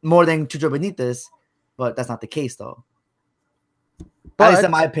 More than Chucho Benitez, but that's not the case, though. At least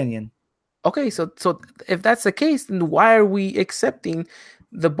in my opinion. Okay, so if that's the case, then why are we accepting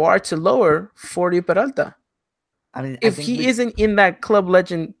the bar to lower for Oribe Peralta? I mean, if he isn't in that club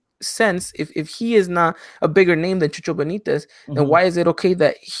legend sense, if he is not a bigger name than Chucho Benitez, then why is it okay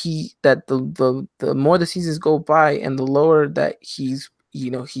that the more the seasons go by and the lower that he's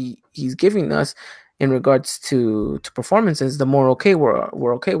giving us in regards to performances, the more okay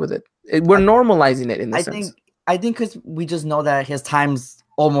we're okay with it. We're normalizing it in the sense. I think because we just know that his time's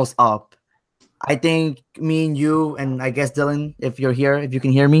almost up. I think me and you, and I guess Dylan, if you're here, if you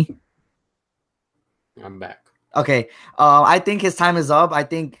can hear me. I'm back. Okay. I think his time is up. I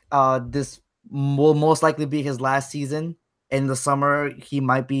think this will most likely be his last season. In the summer, he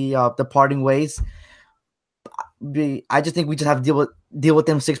might be departing ways. I just think we just have to deal with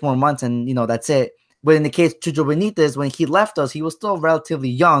him 6 more months, and that's it. But in the case of Chucho Benitez, when he left us, he was still relatively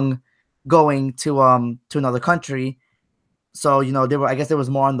young, going to another country. So I guess there was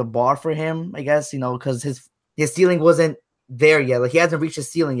more on the bar for him. I guess because his ceiling wasn't there yet. Like, he hasn't reached his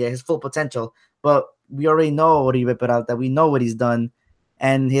ceiling yet, his full potential. But we already know Oribe Peralta. We know what he's done,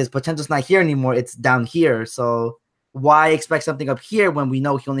 and his potential's not here anymore. It's down here. So why expect something up here when we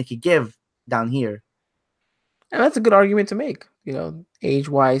know he only could give down here? And that's a good argument to make.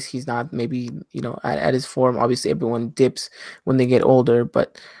 Age-wise, he's not maybe at his form. Obviously, everyone dips when they get older,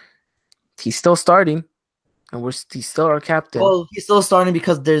 but he's still starting. And he's still our captain. Well, he's still starting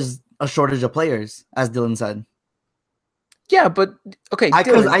because there's a shortage of players, as Dylan said. Yeah, but okay.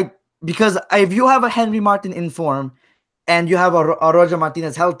 Because if you have a Henry Martin in form and you have a Roger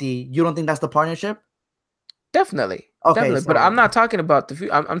Martinez healthy, you don't think that's the partnership? Definitely. Okay, definitely. But I'm not talking about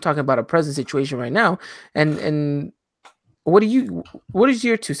I'm talking about a present situation right now. And what is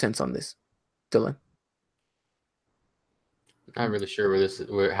your 2 cents on this, Dylan? Not really sure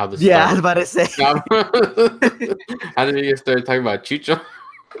how this. Yeah, started. I was about to say. How did you start talking about Chucho?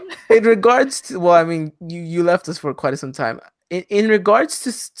 In regards to, well, I mean, you left us for quite some time. In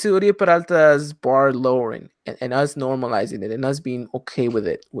regards to Oribe Peralta's bar lowering and us normalizing it and us being okay with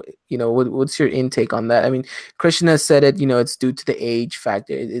it, what's your intake on that? I mean, Christian has said it. It's due to the age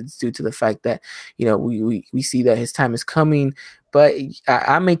factor. It's due to the fact that we see that his time is coming. But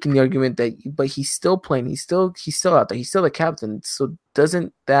I'm making the argument that, but he's still playing. He's still out there. He's still the captain. So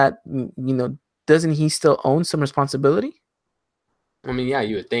doesn't he still own some responsibility? I mean, yeah,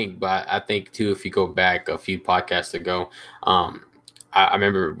 you would think, but I think too, if you go back a few podcasts ago, I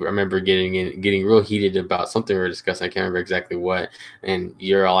remember getting real heated about something we were discussing. I can't remember exactly what, and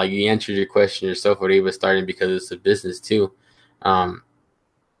you're all like, you answered your question yourself. What he was starting because it's a business too.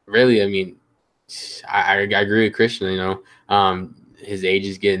 Really, I mean, I agree with Christian. His age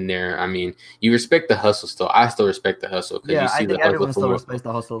is getting there. I mean, you respect the hustle still. I still respect the hustle because you see I think everyone still respects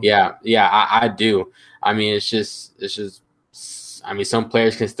the hustle. Yeah, I do. I mean, it's just. I mean, some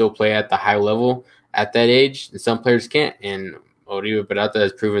players can still play at the high level at that age, and some players can't. And Oribe Peralta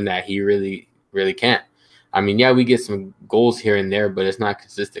has proven that he really, really can't. I mean, yeah, we get some goals here and there, but it's not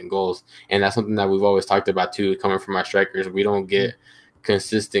consistent goals. And that's something that we've always talked about, too, coming from our strikers. We don't get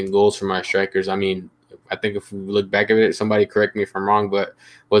consistent goals from our strikers. I mean, I think if we look back at it, somebody correct me if I'm wrong, but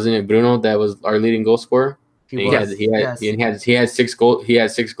wasn't it Bruno that was our leading goal scorer? And he had 6 goals. He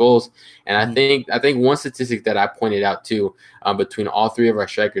had 6 goals, and I think one statistic that I pointed out too, between all three of our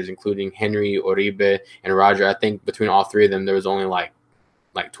strikers, including Henry, Oribe, and Roger, I think between all three of them there was only like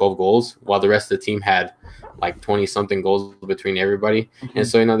 12 goals, while the rest of the team had like 20 something goals between everybody. And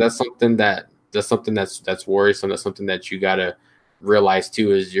so that's something that's worrisome. That's something that you gotta realize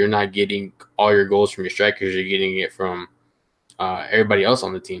too, is you're not getting all your goals from your strikers. You're getting it from everybody else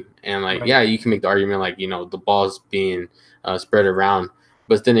on the team. And like, yeah, you can make the argument like, the ball's being spread around,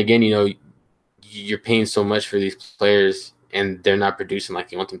 but then again, you're paying so much for these players and they're not producing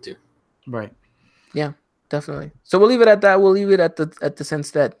like you want them to. Right. Yeah, definitely. So we'll leave it at that. We'll leave it at the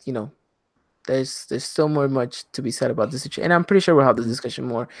sense that, there's still more much to be said about this situation. And I'm pretty sure we'll have this discussion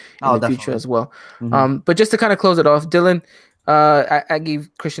more in the future as well. But just to kind of close it off, Dylan, I gave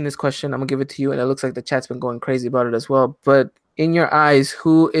Christian this question. I'm gonna give it to you, and it looks like the chat's been going crazy about it as well. But in your eyes,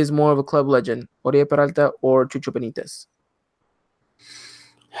 who is more of a club legend, Oribe Peralta or Chucho Benitez?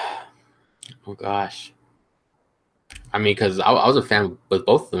 Oh gosh, I mean, because I was a fan with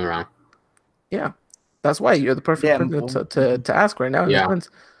both of them around. Yeah, that's why you're the perfect person to ask right now. In this sense.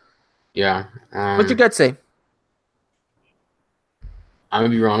 Yeah. What's your gut say? I'm gonna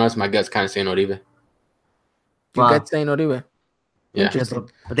be real honest. My gut's kind of saying Oribe. Your gut saying Oribe. Yeah. Interesting.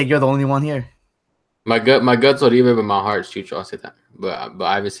 I think you're the only one here. My gut's Oribe, but my heart's Chucho. I'll say that. But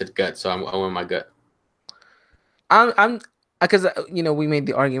I haven't said gut, so I went my gut. I'm because we made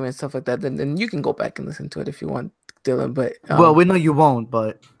the argument and stuff like that. Then you can go back and listen to it if you want, Dylan. But well, we know you won't.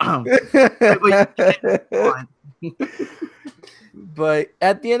 But but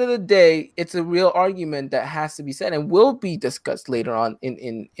at the end of the day, it's a real argument that has to be said and will be discussed later on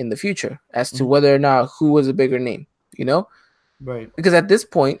in the future as to whether or not who was a bigger name. Right? Because at this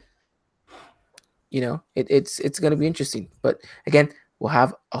point, it's going to be interesting. But again, we'll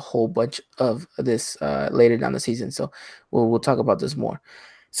have a whole bunch of this later down the season, so we'll talk about this more.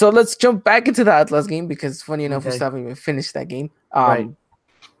 So let's jump back into the Atlas game because, funny enough, we still haven't even finished that game. Right.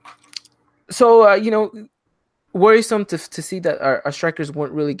 So worrisome to see that our strikers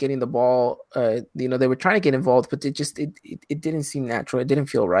weren't really getting the ball. They were trying to get involved, but it didn't seem natural. It didn't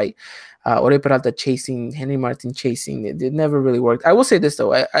feel right. Oribe Peralta chasing, Henry Martin chasing. It never really worked. I will say this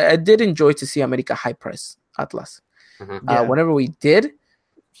though, I did enjoy to see America high press Atlas. Whenever we did,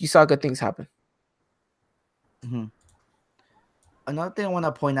 you saw good things happen. Another thing I want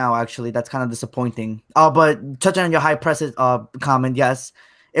to point out, actually, that's kind of disappointing. But touching on your high press comment, yes,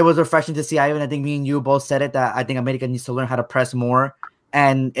 it was refreshing to see. I think me and you both said it, that I think America needs to learn how to press more,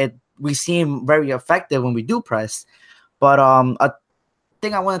 and we seem very effective when we do press. But a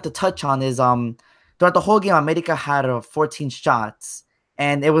thing I wanted to touch on is throughout the whole game, America had 14 shots,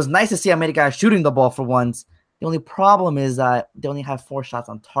 and it was nice to see America shooting the ball for once. The only problem is that they only have 4 shots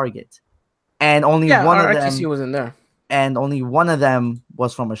on target, and only one of them XG was in there. And only one of them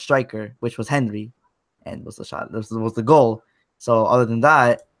was from a striker, which was Henry, and was the shot. This was the goal. So other than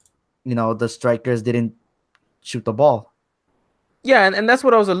that, the strikers didn't shoot the ball. Yeah, and that's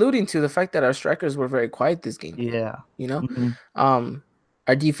what I was alluding to, the fact that our strikers were very quiet this game. Yeah.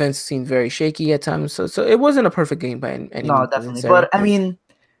 Our defense seemed very shaky at times. So it wasn't a perfect game by any means. No, definitely. But I mean,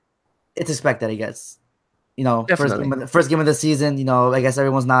 it's expected, I guess. First game of the season, I guess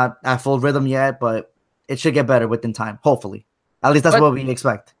everyone's not at full rhythm yet, but it should get better within time, hopefully. At least that's what we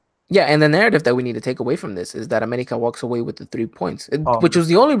expect. Yeah, and the narrative that we need to take away from this is that America walks away with the 3 points, which was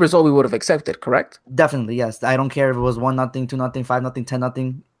the only result we would have accepted, correct? Definitely, yes. I don't care if it was 1-0, 2-0,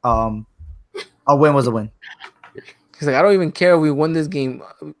 5-0, 10-0. A win was a win. He's like, I don't even care if we won this game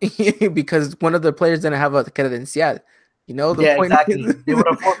because one of the players didn't have a credencial. The point exactly. They would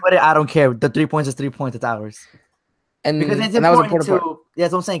have forfeited. I don't care. The 3 points is 3 points. It's ours. And because it's important to,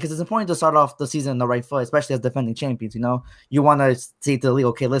 that's what I'm saying, because it's important to start off the season on the right foot, especially as defending champions. You want to say to the league,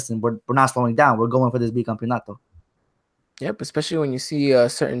 okay, listen, we're not slowing down. We're going for this bicampeonato. Yep, especially when you see a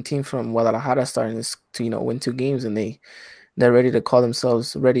certain team from Guadalajara starting to win 2 games, and they're ready to call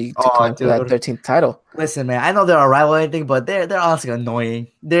themselves ready to climb for that 13th title. Listen, man, I know they're a rival or anything, but they're honestly annoying.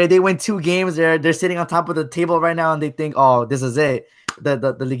 They win 2 games. They're sitting on top of the table right now, and they think, oh, this is it.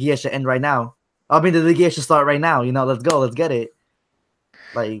 The Liga should end right now. I mean, the Liga should start right now. Let's go. Let's get it.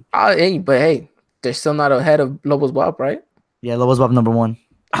 Hey, they're still not ahead of Lobos WAP, right? Yeah, Lobos WAP number 1.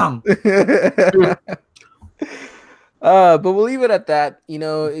 But we'll leave it at that.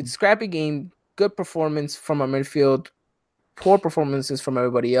 It's scrappy game. Good performance from our midfield. Poor performances from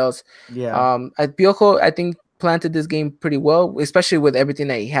everybody else. Yeah. At Piojo, I think planted this game pretty well, especially with everything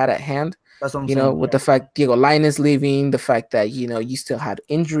that he had at hand. That's what I'm saying. With the fact Diego Lainez leaving, the fact that you still had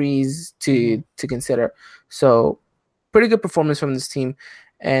injuries to consider. So pretty good performance from this team,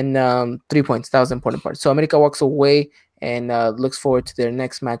 and 3 points. That was the important part. So America walks away and looks forward to their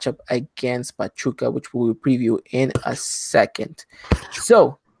next matchup against Pachuca, which we will preview in a second.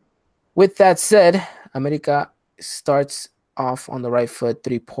 So with that said, America starts off on the right foot,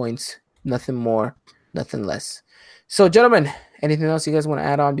 3 points, nothing more, nothing less. So, gentlemen, anything else you guys want to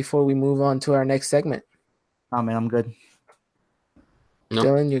add on before we move on to our next segment? Oh, man, I'm good. No.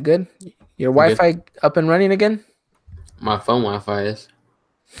 Dylan, you're good? Your Wi-Fi up and running again? My phone Wi-Fi is.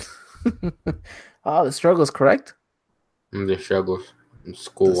 Oh, the struggle's correct? The struggles.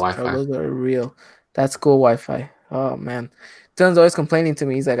 School Wi-Fi. Struggles are real. That's school Wi-Fi. Oh, man. Dylan's always complaining to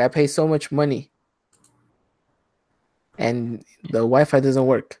me. He's like, I pay so much money, and the Wi-Fi doesn't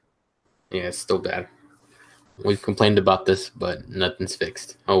work. Yeah, it's still bad. We've complained about this, but nothing's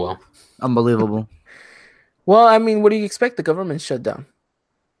fixed. Oh, well. Unbelievable. Well, I mean, what do you expect? The government shut down.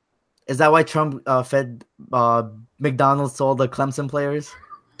 Is that why Trump fed McDonald's to all the Clemson players?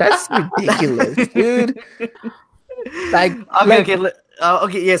 That's ridiculous, dude.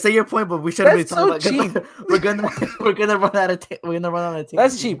 Okay, yeah. Say your point, but we shouldn't be talking about. Cheap. We're gonna run out of. We're gonna run out of.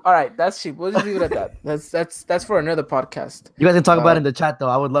 That's cheap. All right, that's cheap. We'll just leave it at that. That's for another podcast. You guys can talk about it in the chat, though.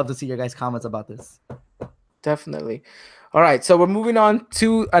 I would love to see your guys' comments about this. Definitely. All right, so we're moving on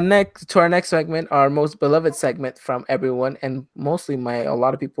to our next segment, our most beloved segment from everyone, and mostly a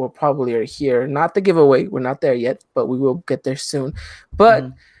lot of people probably are here. Not the giveaway, we're not there yet, but we will get there soon. But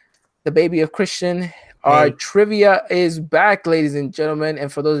the baby of Christian, our trivia is back, ladies and gentlemen.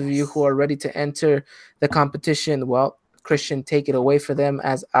 And for those of you who are ready to enter the competition, well, Christian, take it away for them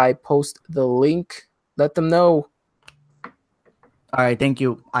as I post the link. Let them know. All right, thank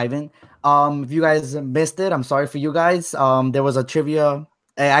you, Ivan. If you guys missed it, I'm sorry for you guys. There was a trivia.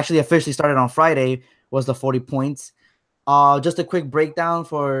 It actually officially started on Friday. Was the 40 points. Just a quick breakdown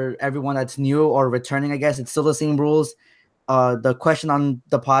for everyone that's new or returning. I guess it's still the same rules. The question on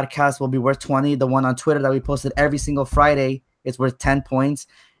the podcast will be worth 20. The one on Twitter that we posted every single Friday is worth 10 points.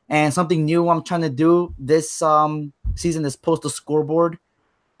 And something new I'm trying to do this season is post a scoreboard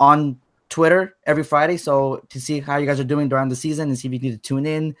on Twitter every Friday, so to see how you guys are doing during the season and see if you need to tune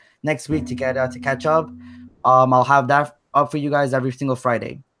in next week to get to catch up. I'll have that up for you guys every single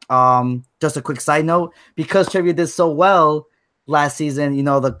Friday. Just a quick side note, because trivia did so well last season,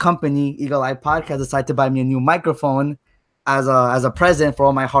 the company Eagle Eye Podcast decided to buy me a new microphone as a present for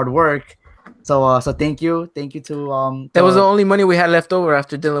all my hard work. So thank you to that was the only money we had left over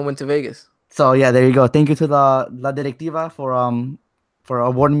after Dylan went to Vegas. So yeah, there you go. Thank you to the La Directiva for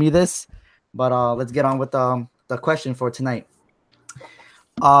awarding me this. But let's get on with the question for tonight.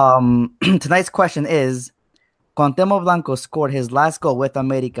 Tonight's question is: Cuauhtémoc Blanco scored his last goal with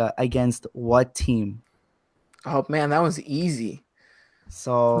America against what team? Oh man, that was easy.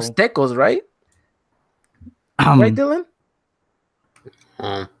 So it was Tecos, right? Right, Dylan?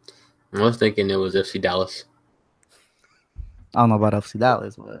 I was thinking it was FC Dallas. I don't know about FC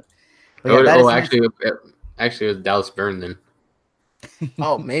Dallas, but actually, it was Dallas Burn then.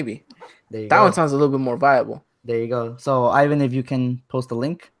 Oh, maybe. That one sounds a little bit more viable. There you go. So, Ivan, if you can post the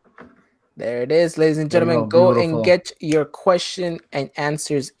link. There it is, ladies and gentlemen. Go and get your question and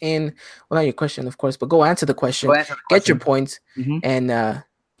answers in. Well, not your question, of course, but go answer the question. Get your points, and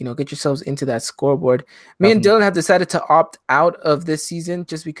get yourselves into that scoreboard. Me and Dylan have decided to opt out of this season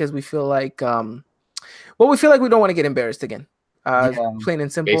just because we feel like, we don't want to get embarrassed again. Plain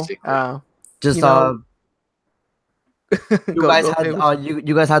and simple.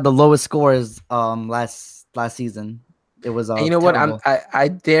 You guys had the lowest scores last season. It was and you know terrible. What? I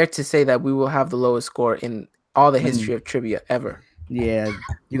dare to say that we will have the lowest score in all the history of trivia ever. Yeah,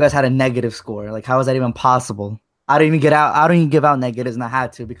 you guys had a negative score. Like, how is that even possible? I don't even give out negatives, and I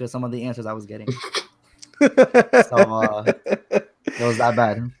had to because some of the answers I was getting. So it was that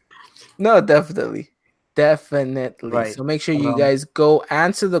bad. No, definitely. Right. So make sure you guys go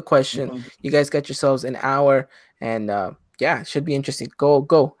answer the question. You guys got yourselves an hour, and it should be interesting.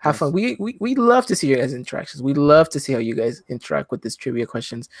 Go have fun. We love to see your guys' interactions. We love to see how you guys interact with these trivia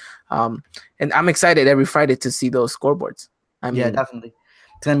questions. And I'm excited every Friday to see those scoreboards. Definitely.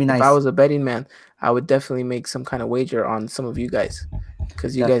 It's gonna be nice. If I was a betting man, I would definitely make some kind of wager on some of you guys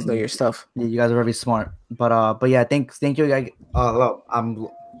because you guys know your stuff. Yeah, you guys are very smart. But yeah, thank you guys. I'm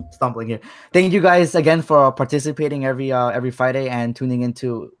stumbling here. Thank you guys again for participating every Friday and tuning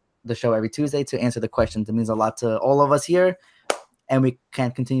into the show every Tuesday to answer the questions. It means a lot to all of us here, and we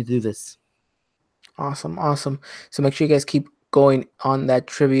can continue to do this. Awesome. So make sure you guys keep going on that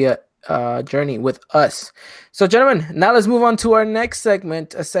trivia journey with us. So, gentlemen, now let's move on to our next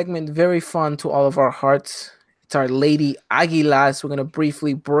segment, a segment very fun to all of our hearts. It's our Lady Aguilas. We're going to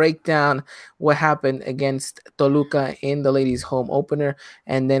briefly break down what happened against Toluca in the ladies' home opener.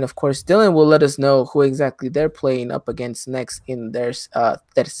 And then, of course, Dylan will let us know who exactly they're playing up against next in their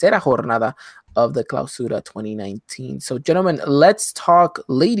tercera jornada of the Clausura 2019. So, gentlemen, let's talk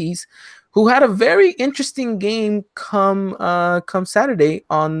ladies who had a very interesting game come Saturday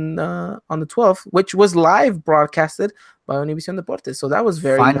on the 12th, which was live broadcasted by Univision Deportes. So that was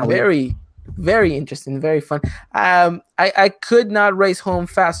very interesting, very fun. I could not race home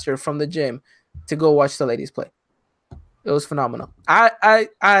faster from the gym to go watch the ladies play. It was phenomenal.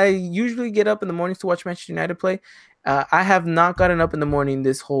 I usually get up in the mornings to watch Manchester United play. I have not gotten up in the morning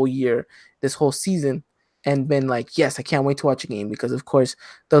this whole year, this whole season, and been like, yes, I can't wait to watch a game because, of course,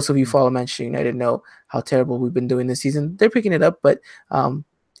 those of you who follow Manchester United know how terrible we've been doing this season. They're picking it up, but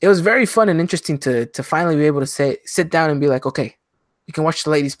it was very fun and interesting to finally be able to sit down and be like, okay, we can watch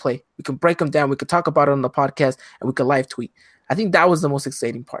the ladies play. We can break them down. We could talk about it on the podcast, and we could live tweet. I think that was the most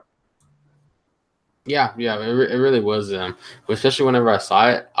exciting part. Yeah, it really was. Especially whenever I saw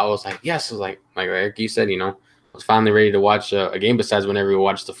it, I was like, yes. It was like Eric, you said, I was finally ready to watch a game. Besides, whenever we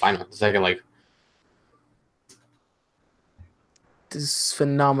watched the final, the second leg. This is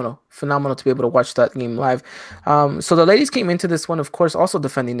phenomenal to be able to watch that game live. So the ladies came into this one, of course, also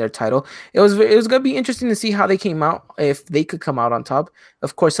defending their title. It was going to be interesting to see how they came out, if they could come out on top.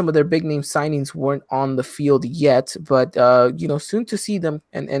 Of course, some of their big name signings weren't on the field yet, but soon to see them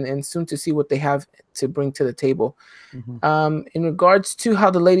and soon to see what they have to bring to the table. Mm-hmm. In regards to how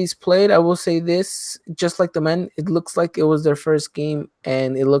the ladies played, I will say this: just like the men, it looks like it was their first game,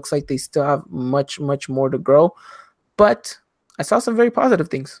 and it looks like they still have much more to grow. But I saw some very positive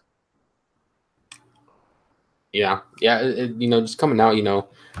things. Yeah. Just coming out,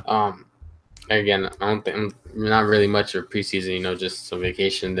 again, I don't think I'm not really much of preseason, just some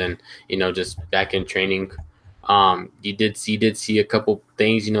vacation, then, just back in training. You did see a couple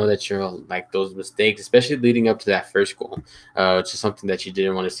things, that you're like those mistakes, especially leading up to that first goal, which is something that you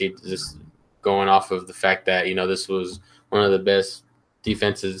didn't want to see, just going off of the fact that, this was one of the best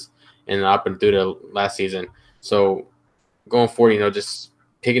defenses in the Apertura last season. So going forward, just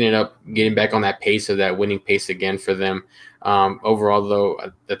picking it up, getting back on that pace of that winning pace again for them. Overall, though,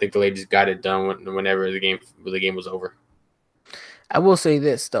 I think the ladies got it done whenever the game was over. I will say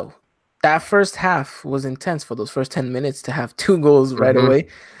this, though. That first half was intense for those first 10 minutes to have 2 goals right away.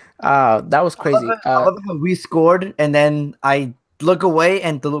 That was crazy. I love how we scored, and then I look away,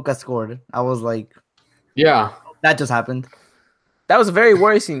 and Toluca scored. I was like, yeah, that just happened. That was a very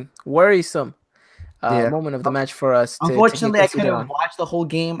worrisome moment of the match for us. Unfortunately, I couldn't watch the whole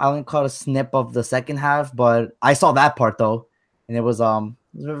game. I only caught a snip of the second half, but I saw that part, though, and it was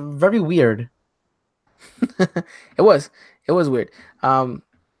very weird. It was weird.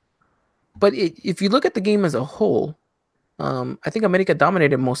 But if you look at the game as a whole, I think America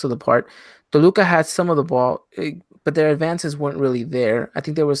dominated most of the part. Toluca had some of the ball, but their advances weren't really there. I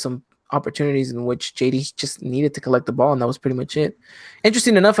think there were some opportunities in which JD just needed to collect the ball, and that was pretty much it.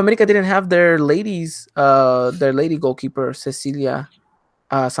 Interesting enough, America didn't have their lady goalkeeper, Cecilia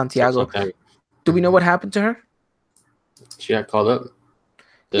Santiago. Do we know what happened to her? She got called up.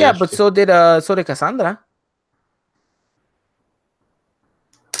 Yeah, but so did Cassandra.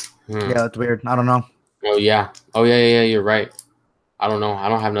 Yeah, that's weird. I don't know. Oh yeah. You're right. I don't know. I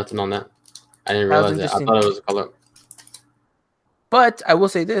don't have nothing on that. I didn't realize it. I thought it was a call up. But I will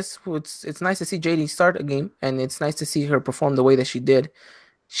say this: it's nice to see JD start a game, and it's nice to see her perform the way that she did.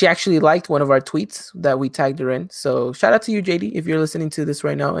 She actually liked one of our tweets that we tagged her in. So shout out to you, JD, if you're listening to this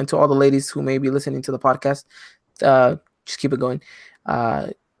right now, and to all the ladies who may be listening to the podcast. Just keep it going.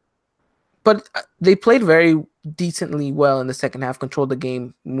 But they played very decently well in the second half, controlled the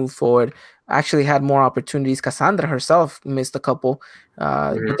game, moved forward, actually had more opportunities. Cassandra herself missed a couple,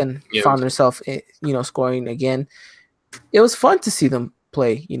 but then found herself, scoring again. It was fun to see them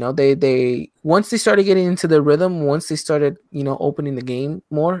play. They once they started getting into the rhythm, once they started, opening the game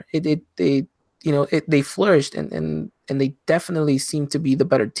more, they flourished and they definitely seemed to be the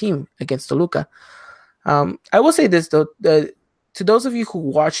better team against Toluca. I will say this though, to those of you who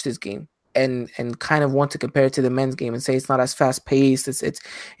watch this game and kind of want to compare it to the men's game and say it's not as fast paced,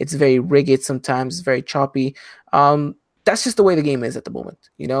 it's very rigid sometimes, it's very choppy. That's just the way the game is at the moment,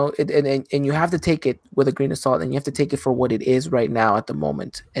 and you have to take it with a grain of salt, and you have to take it for what it is right now at the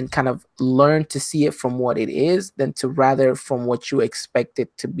moment, and kind of learn to see it from what it is than to rather from what you expect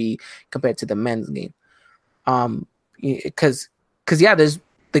it to be compared to the men's game. Because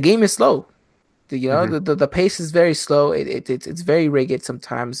the game is slow. The pace is very slow. It's very rigid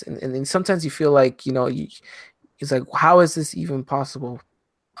sometimes, and then sometimes you feel like it's like, how is this even possible?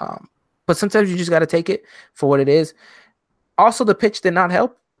 But sometimes you just got to take it for what it is. Also, the pitch did not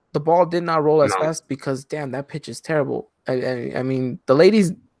help. The ball did not roll as fast because, damn, that pitch is terrible. I mean, the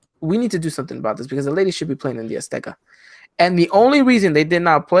ladies, we need to do something about this because the ladies should be playing in the Azteca. And the only reason they did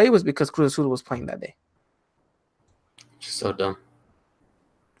not play was because Cruz Azul was playing that day. Just so dumb.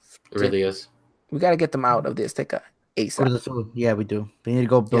 It really is. We got to get them out of the Azteca ASAP. Yeah, we do. They need to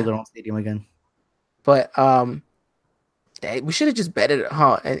go build their own stadium again. But we should have just betted it,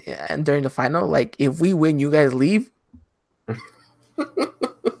 huh? And during the final, like, if we win, you guys leave.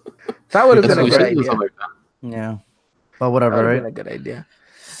 That would have been a good idea. Yeah, but whatever, right? Been a good idea.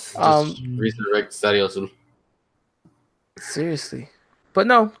 Just resurrect Stadio Azul. Seriously, but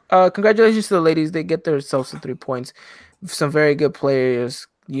no. Congratulations to the ladies. They get themselves some 3 points. Some very good players.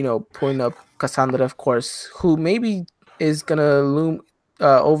 Pulling up Cassandra, of course, who maybe is gonna loom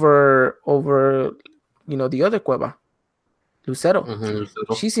over the other Cueva, Lucero.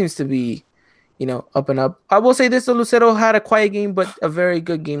 Lucero. She seems to be up and up. I will say this, Lucero had a quiet game, but a very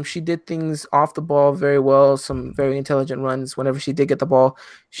good game. She did things off the ball very well, some very intelligent runs. Whenever she did get the ball,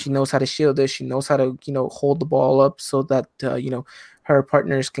 she knows how to shield it. She knows how to, hold the ball up so that, her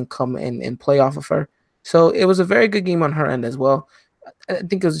partners can come and play off of her. So it was a very good game on her end as well. I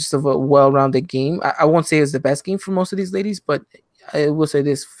think it was just a well-rounded game. I won't say it was the best game for most of these ladies, but I will say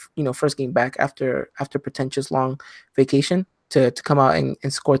this, first game back after pretentious long vacation, to come out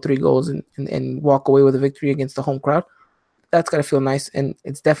and score 3 goals and walk away with a victory against the home crowd. That's got to feel nice, and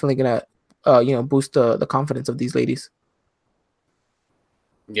it's definitely going to boost the confidence of these ladies.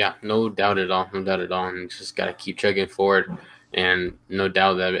 Yeah, no doubt at all. And just got to keep chugging forward, and no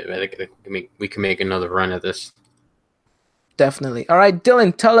doubt that we can make another run at this. Definitely. All right,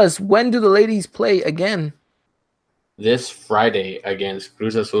 Dylan, tell us, when do the ladies play again? This Friday against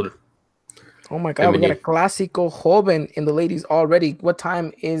Cruz Azul. Oh my God, we got a Clásico Joven in the ladies already. What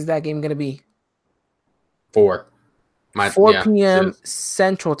time is that game going to be? 4 p.m.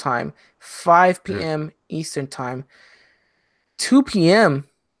 Central Time, 5 p.m. Eastern Time, 2 p.m.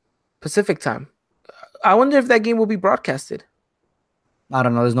 Pacific Time. I wonder if that game will be broadcasted. I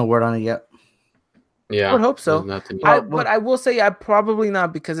don't know. There's no word on it yet. Yeah, I would hope so. But I will say probably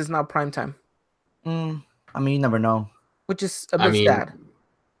not, because it's not prime time. I mean, you never know. Which is a bit sad.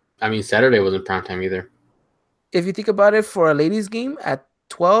 I mean, Saturday wasn't prime time either. If you think about it, for a ladies' game at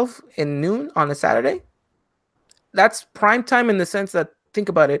 12 and noon on a Saturday, that's prime time in the sense that, think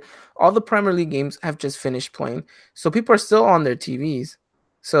about it, all the Premier League games have just finished playing. So people are still on their TVs.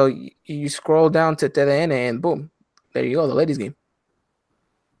 So you scroll down to TDN and boom, there you go, the ladies' game.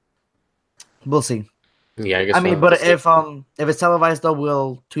 We'll see. Yeah, I guess. I mean, but if it's televised, though,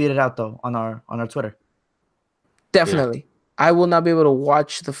 we'll tweet it out, though, on our Twitter. Definitely. Yeah. I will not be able to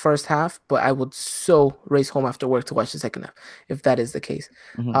watch the first half, but I would so race home after work to watch the second half, if that is the case.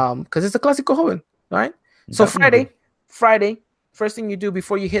 Because it's a Clásico Joven, all right? So Friday, first thing you do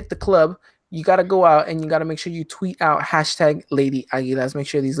before you hit the club, you got to go out and you got to make sure you tweet out #Lady Aguilas. Make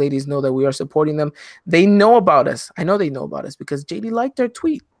sure these ladies know that we are supporting them. They know about us. I know they know about us because JD liked their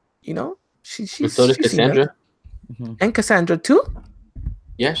tweet. She's so does Cassandra. And Cassandra too?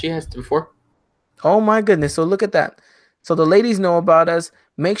 Yeah, she has before. Oh my goodness. So look at that. So the ladies know about us.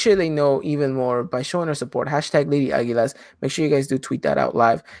 Make sure they know even more by showing our support. #Lady Aguilas. Make sure you guys do tweet that out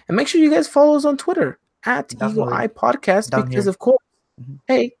live. And make sure you guys follow us on Twitter at Eagle Eye Podcast. Because, of course,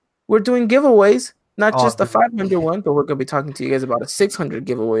 hey, we're doing giveaways. Not just the 500 one, but we're going to be talking to you guys about a 600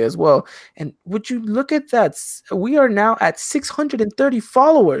 giveaway as well. And would you look at that? We are now at 630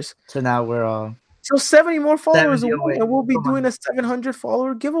 followers. So now we're... So 70 more followers away, and we'll be doing a 700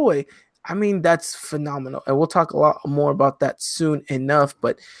 follower giveaway. I mean, that's phenomenal. And we'll talk a lot more about that soon enough,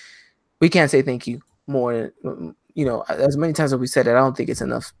 but we can't say thank you more. As many times as we said it, I don't think it's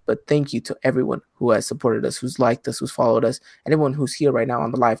enough. But thank you to everyone who has supported us, who's liked us, who's followed us, and everyone who's here right now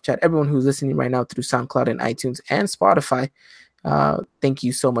on the live chat, everyone who's listening right now through SoundCloud and iTunes and Spotify. Thank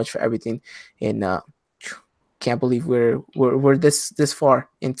you so much for everything. And can't believe we're this far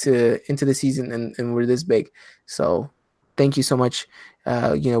into the season and we're this big. So thank you so much.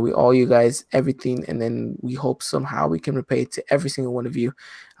 We owe you guys everything, and then we hope somehow we can repay it to every single one of you,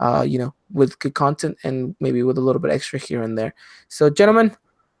 with good content and maybe with a little bit extra here and there. So, gentlemen,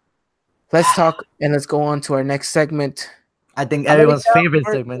 let's talk and let's go on to our next segment. I think everyone's favorite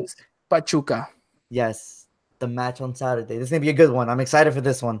segment, Pachuca. Yes, the match on Saturday. This is gonna be a good one. I'm excited for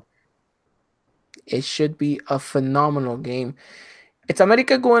this one. It should be a phenomenal game. It's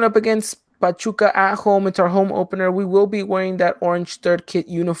America going up against Pachuca at home. It's our home opener. We will be wearing that orange third kit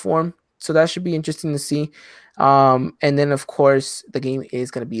uniform So that should be interesting to see. And then of course the game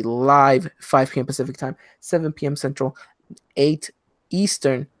is going to be live 5 p.m. Pacific time, 7 p.m. Central, 8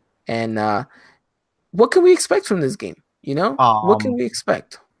 Eastern. And what can we expect from this game? You know, what can we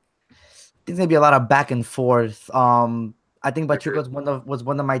expect? There's gonna be a lot of back and forth. I think Pachuca was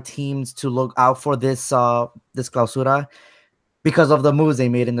one of my teams to look out for this clausura because of the moves they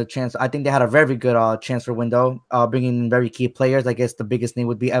made in the transfer. I think they had a very good transfer window, bringing in very key players. I guess the biggest name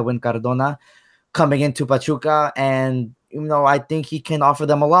would be Edwin Cardona coming into Pachuca, and I think he can offer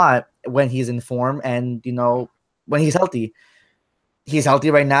them a lot when he's in form and when he's healthy. He's healthy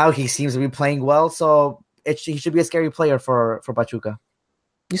right now. He seems to be playing well, so he should be a scary player for Pachuca.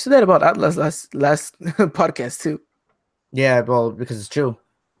 You said that about Atlas last podcast too. Yeah, well, because it's true.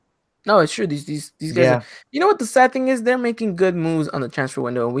 No, it's true. These guys are. You know what the sad thing is? They're making good moves on the transfer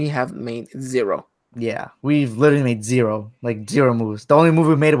window, and we have made zero. Yeah, we've literally made zero moves. The only move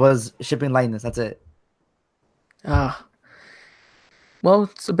we made was shipping lightness. That's it. Well,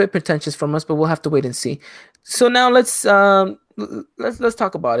 it's a bit pretentious from us, but we'll have to wait and see. So now let's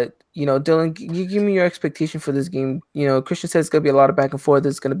talk about it. Dylan, you give me your expectation for this game. Christian says it's gonna be a lot of back and forth.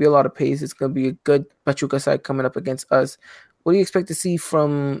 There's gonna be a lot of pace. It's gonna be a good Pachuca side coming up against us. What do you expect to see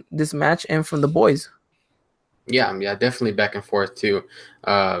from this match and from the boys? Yeah, definitely back and forth too.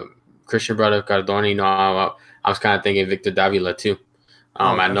 Christian brought up Cardona. I was kind of thinking Victor Davila too.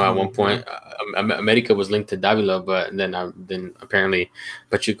 I know at one point America was linked to Davila, but then apparently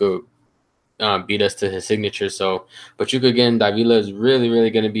Pachuca beat us to his signature. So Pachuca again, Davila is really, really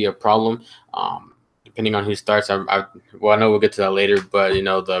going to be a problem. Depending on who starts, I know we'll get to that later, but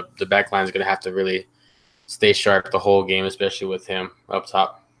the back line is going to have to really stay sharp the whole game, especially with him up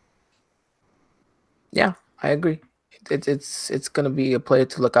top. Yeah, I agree. It's going to be a player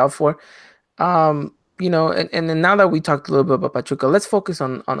to look out for. And then now that we talked a little bit about Pachuca, let's focus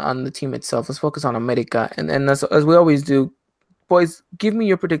on the team itself. Let's focus on America. And as we always do, boys, give me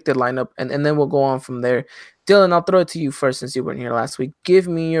your predicted lineup, and then we'll go on from there. Dylan, I'll throw it to you first since you weren't here last week. Give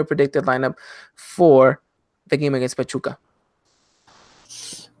me your predicted lineup for the game against Pachuca.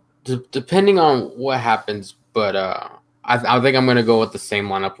 Depending on what happens, but I think I'm going to go with the same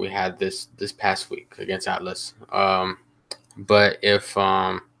lineup we had this past week against Atlas. But if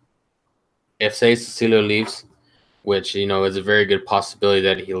say Cecilio leaves, which is a very good possibility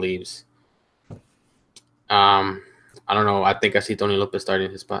that he leaves, I don't know. I think I see Tony Lopez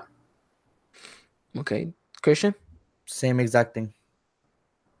starting his spot. Okay, Christian. Same exact thing.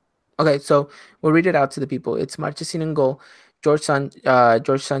 Okay, so we'll read it out to the people. It's Marchesín in goal. George Sanchez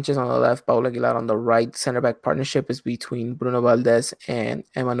on the left, Paulo Aguilar on the right. Center back partnership is between Bruno Valdez and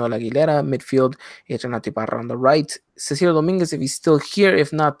Emmanuel Aguilera. Midfield is Renato Ibarra on the right. Cecilio Dominguez, if he's still here.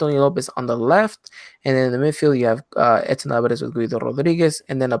 If not, Tony Lopez on the left. And then in the midfield, you have Edson Alvarez with Guido Rodriguez.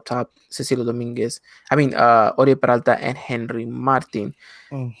 And then up top, Cecilio Dominguez. Oriol Peralta and Henry Martin.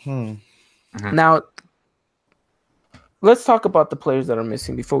 Mm-hmm. Now, let's talk about the players that are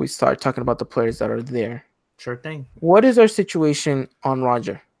missing before we start talking about the players that are there. Sure thing. What is our situation on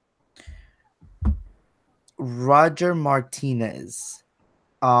Roger? Roger Martinez.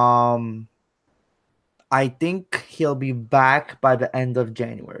 I think he'll be back by the end of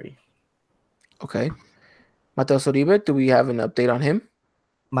January. Okay. Mateus Uribe, do we have an update on him?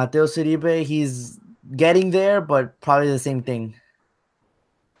 Mateus Uribe, he's getting there, but probably the same thing.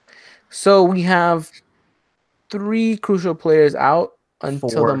 So we have 3 crucial players out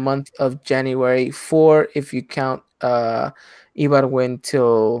until the month of January. 4 if you count Ibarwen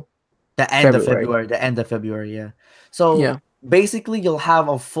till the end of February. The end of February, yeah. So basically you'll have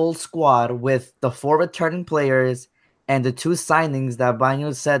a full squad with the 4 returning players and the 2 signings that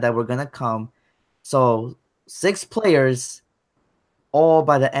Baños said that were gonna come. So 6 players all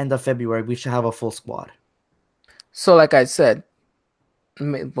by the end of February. We should have a full squad. So like I said,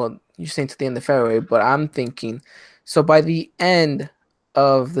 well, you're saying to the end of February, but I'm thinking so by the end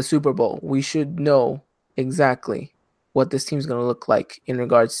of the Super Bowl, we should know exactly what this team's going to look like in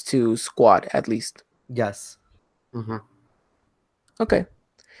regards to squad, at least. Yes. Mm-hmm. Okay.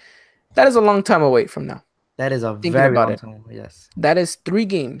 That is a long time away from now. That is a very long time away, yes. That is 3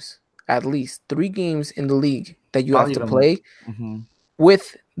 games, at least 3 games in the league that you have to play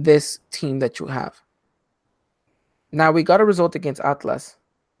with this team that you have. Now, we got a result against Atlas.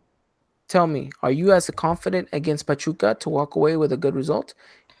 Tell me, are you as confident against Pachuca to walk away with a good result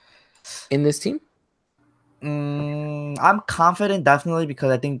in this team? I'm confident, definitely, because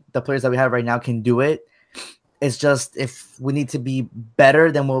I think the players that we have right now can do it. It's just if we need to be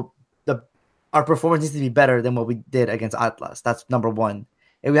better than our performance needs to be better than what we did against Atlas. That's number one.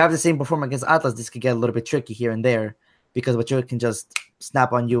 If we have the same performance against Atlas, this could get a little bit tricky here and there. because Pachuca can just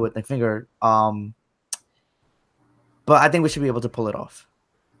snap on you with the finger. But I think we should be able to pull it off.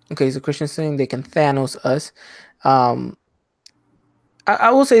 Okay, so Christian's saying they can Thanos us. Um,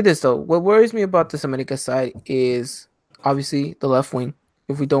 I will say this though. What worries me about this America side is obviously the left wing.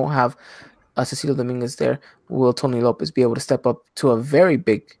 If we don't have Cecilio Dominguez there, will Tony Lopez be able to step up to a very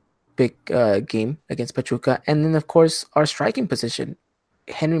big game against Pachuca? And then of course our striking position,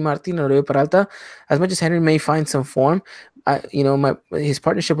 Henry Martin or Oribe Peralta. As much as Henry may find some form, his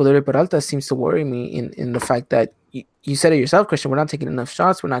partnership with Oribe Peralta seems to worry me in the fact that you said it yourself, Christian. We're not taking enough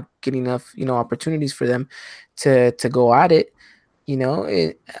shots. We're not getting enough opportunities for them to go at it.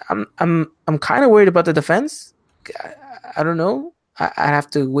 I'm kind of worried about the defense. I don't know. I have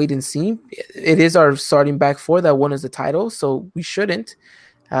to wait and see. It is our starting back four that won us the title, so we shouldn't.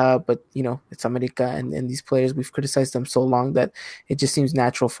 But it's America, and these players, we've criticized them so long that it just seems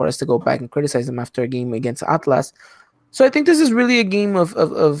natural for us to go back and criticize them after a game against Atlas. So I think this is really a game of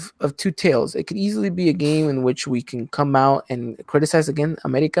two tails. It could easily be a game in which we can come out and criticize again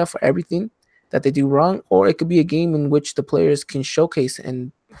America for everything that they do wrong, or it could be a game in which the players can showcase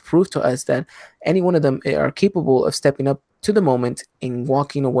and prove to us that any one of them are capable of stepping up to the moment and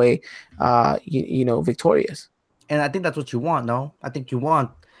walking away, victorious. And I think that's what you want, no? I think you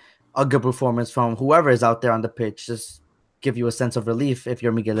want a good performance from whoever is out there on the pitch. Just give you a sense of relief if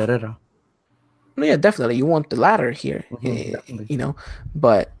you're Miguel Herrera. Yeah, definitely. You want the latter here,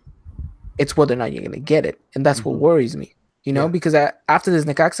 but it's whether or not you're going to get it. And that's what worries me, because after this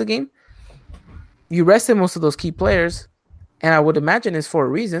Necaxa game, you rested most of those key players, and I would imagine it's for a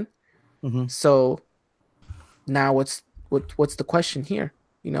reason. So now what's the question here?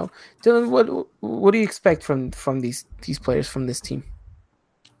 Dylan, what do you expect from these players, from this team?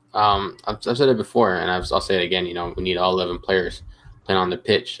 I've said it before, and I'll say it again. We need all 11 players playing on the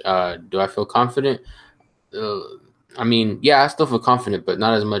pitch. Do I feel confident? I mean, yeah, I still feel confident, but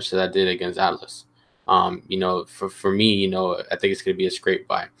not as much as I did against Atlas. For me, I think it's going to be a scrape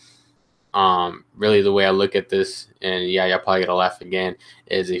by. Really, the way I look at this, and yeah, y'all probably gonna laugh again,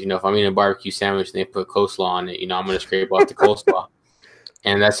 is if I'm eating a barbecue sandwich and they put coleslaw on it, I'm gonna scrape off the coleslaw.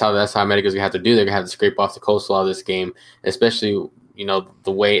 And that's how America's gonna have to do. They're gonna have to scrape off the coleslaw this game, especially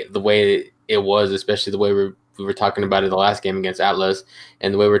the way it was, especially the way we were talking about it the last game against Atlas,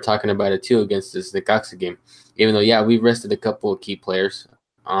 and the way we're talking about it too against this Necaxa game. Even though, yeah, we rested a couple of key players.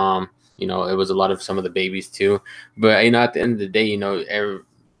 It was a lot of some of the babies too, but at the end of the day,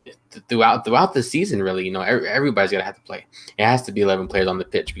 throughout the season, really, everybody's gonna have to play. It has to be 11 players on the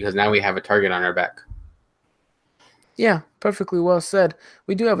pitch because now we have a target on our back. Yeah, perfectly well said.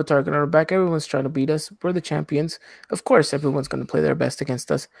 We do have a target on our back. Everyone's trying to beat us. We're the champions. Of course, everyone's going to play their best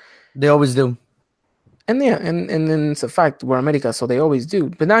against us. They always do. And yeah, and then it's a fact. We're America, so they always do.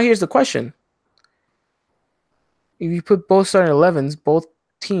 But now here's the question. If you put both starting 11s, both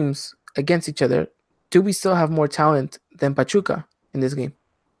teams against each other, do we still have more talent than Pachuca in this game?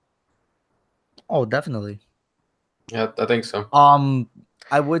 Oh, definitely. Yeah, I think so.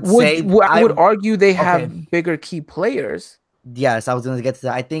 I would argue they have bigger key players. Yes, I was going to get to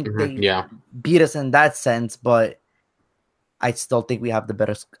that. I think they beat us in that sense, but I still think we have the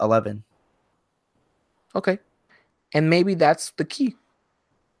better 11. Okay. And maybe that's the key.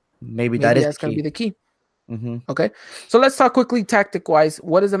 Maybe that's going to be the key. Okay. So let's talk quickly tactic-wise.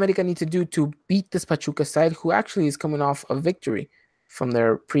 What does America need to do to beat this Pachuca side, who actually is coming off a victory from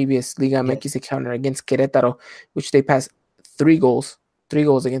their previous Liga MX encounter against Querétaro, which they passed 3 goals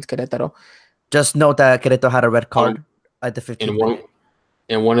against Querétaro. Just note that Querétaro had a red card at the 15th.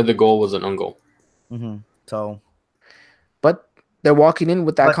 And one of the goal was an own goal. So, but they're walking in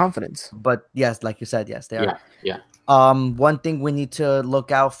with that confidence. But yes, like you said, yes, they are. Yeah. One thing we need to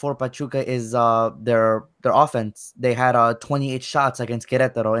look out for Pachuca is their offense. They had 28 shots against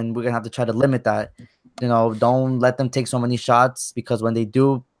Querétaro, and we're gonna have to try to limit that. Don't let them take so many shots, because when they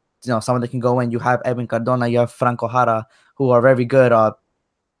do, some of them can go in. You have Edwin Cardona, you have Franco Jara, who are very good,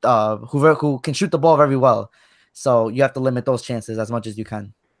 who can shoot the ball very well. So you have to limit those chances as much as you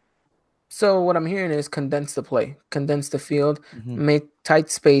can. So what I'm hearing is condense the play, condense the field, make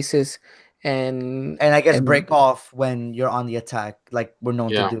tight spaces, and I guess break off when you're on the attack, like we're known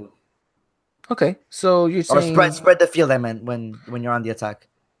to do. Okay, so you're saying spread the field. I meant when you're on the attack.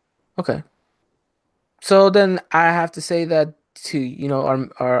 Okay. So then I have to say that to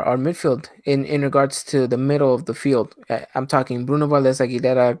our midfield in regards to the middle of the field, I'm talking Bruno Valdez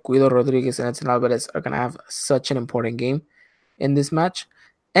Aguilera, Guido Rodriguez, and Edson Alvarez are gonna have such an important game in this match.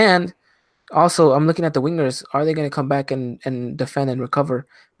 And also, I'm looking at the wingers. Are they gonna come back and defend and recover?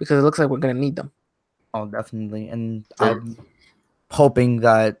 Because it looks like we're gonna need them. Oh, definitely. And hoping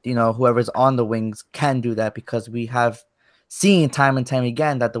that whoever's on the wings can do that, because we have seen time and time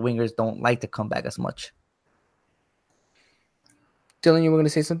again that the wingers don't like to come back as much. Dylan, you were going to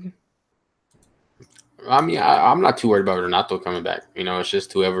say something? I mean, I'm not too worried about Renato coming back. It's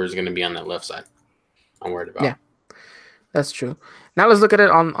just whoever is going to be on that left side. I'm worried about. Yeah, that's true. Now let's look at it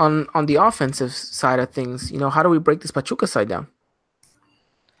on the offensive side of things. How do we break this Pachuca side down?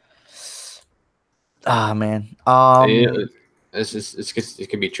 Ah, man. It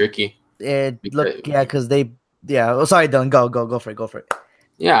could be tricky. Because they. Yeah. Oh, sorry, Dylan. Go for it.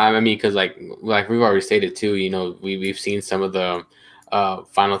 Yeah, I mean, because like we've already stated too, we've seen some of the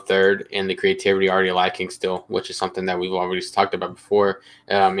final third and the creativity already lacking still, which is something that we've already talked about before,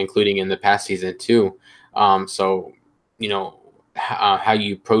 including in the past season too. So how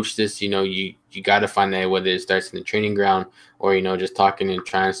you approach this, you got to find that, whether it starts in the training ground or just talking and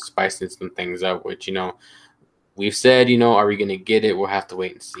trying to spice some things up, which we've said, are we going to get it? We'll have to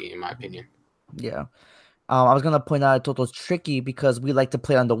wait and see, in my opinion. Yeah. I was going to point out Toto's tricky because we like to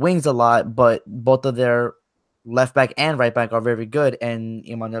play on the wings a lot, but both of their left back and right back are very good, and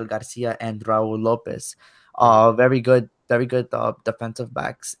Emmanuel Garcia and Raul Lopez very good defensive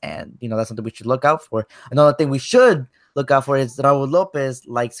backs, and that's something we should look out for. Another thing we should look out for is Raul Lopez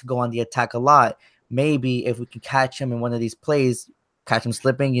likes to go on the attack a lot. Maybe if we can catch him in one of these plays, catch him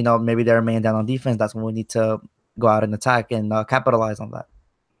slipping, maybe they're a man down on defense, that's when we need to go out and attack and capitalize on that.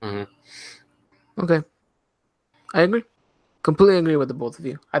 Mm-hmm. Okay. I agree. Completely agree with the both of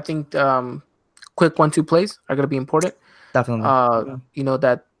you. I think quick 1-2 plays are going to be important. Definitely.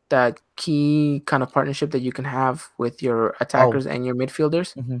 That key kind of partnership that you can have with your attackers and your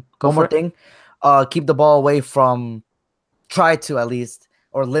midfielders. Mm-hmm. One more thing. Keep the ball away from, try to at least,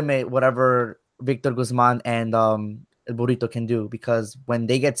 or limit whatever Victor Guzman and El Burrito can do, because when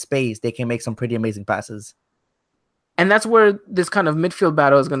they get space, they can make some pretty amazing passes. And that's where this kind of midfield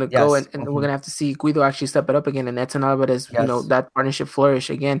battle is going to go, and we're going to have to see Guido actually step it up again, and Edson Alvarez, that partnership flourish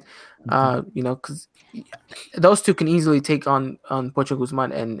again, because those two can easily take on Pocho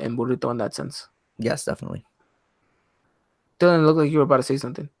Guzman and Burrito in that sense. Yes, definitely. Dylan, it looked like you were about to say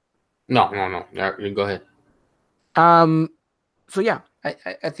something. No. Go ahead. So yeah,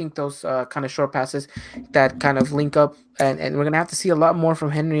 I think those kind of short passes that kind of link up, and we're going to have to see a lot more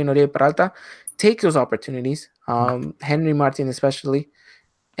from Henry and Oribe Peralta. Take those opportunities, Henry Martin especially,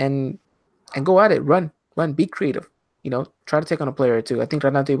 and go at it. Run, be creative. Try to take on a player or two. I think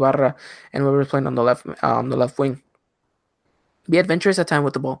Renato Ibarra and whoever's playing on the left wing, be adventurous at time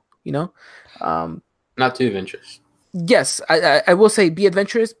with the ball. Not too adventurous. Yes, I will say be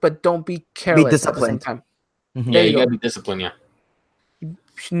adventurous, but don't be careless at the same time. Mm-hmm. Yeah, you gotta be disciplined. Yeah.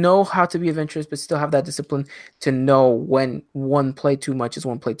 Know how to be adventurous, but still have that discipline to know when one play too much is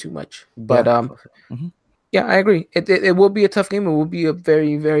one play too much. But yeah, I agree. It will be a tough game. It will be a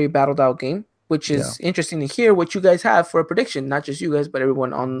very, very battled out game, which is interesting to hear what you guys have for a prediction. Not just you guys, but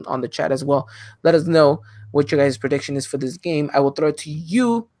everyone on the chat as well. Let us know what your guys' prediction is for this game. I will throw it to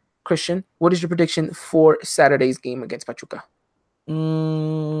you, Christian. What is your prediction for Saturday's game against Pachuca?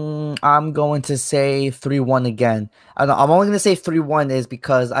 I'm going to say 3-1 again. I'm only going to say 3-1 is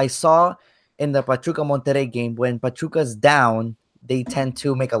because I saw in the Pachuca Monterrey game, when Pachuca's down, they tend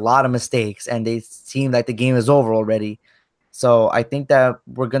to make a lot of mistakes and they seem like the game is over already. So I think that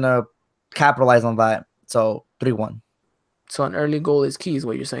we're going to capitalize on that. So 3-1. So an early goal is key, is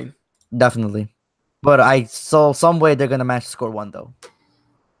what you're saying? Definitely. But I saw some way they're going to match score 1 though.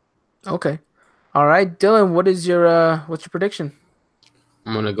 Okay. All right, Dylan, what's your prediction?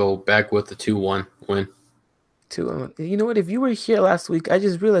 I'm going to go back with the 2-1 win. 2-1. You know what? If you were here last week, I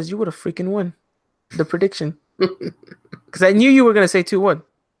just realized you would have freaking won the prediction. Because I knew you were going to say 2-1.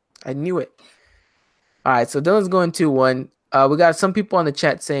 I knew it. All right, so Dylan's going 2-1. We got some people on the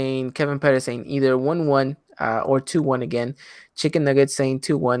chat saying, Kevin Perez saying either 1-1 or 2-1 again. Chicken Nuggets saying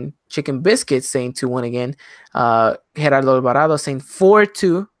 2-1. Chicken Biscuits saying 2-1 again. Gerardo Alvarado saying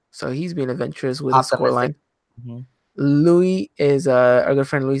 4-2. So he's being adventurous with the scoreline. Mm-hmm. Louis is our good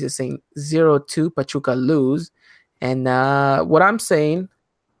friend Luis is saying 0-2 Pachuca lose. And what I'm saying,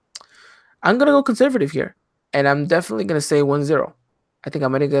 I'm gonna go conservative here. And I'm definitely gonna say 1-0. I think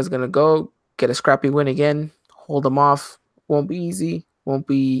America is gonna go get a scrappy win again, hold them off. Won't be easy, won't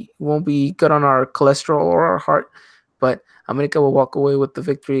be good on our cholesterol or our heart, but America will walk away with the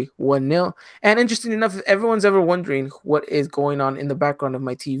victory 1-0. And interesting enough, if everyone's ever wondering what is going on in the background of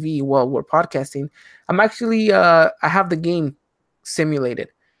my TV while we're podcasting, I'm actually I have the game simulated.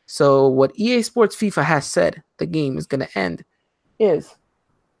 So what EA Sports FIFA has said the game is going to end is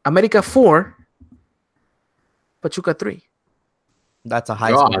America 4, Pachuca 3. That's a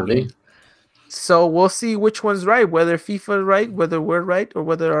high score game. So we'll see which one's right, whether FIFA is right, whether we're right, or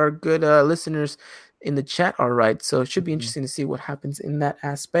whether our good listeners in the chat are right. So it should be interesting to see what happens in that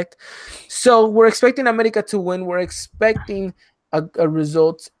aspect. So we're expecting America to win. We're expecting a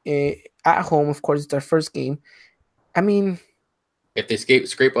result at home. Of course, it's our first game. I mean, if they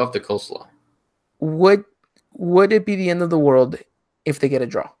scrape off the coleslaw, would it be the end of the world if they get a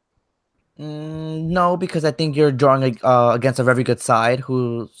draw? No, because I think you're drawing against a very good side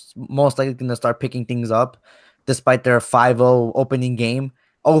who's most likely going to start picking things up, despite their 5-0 opening game,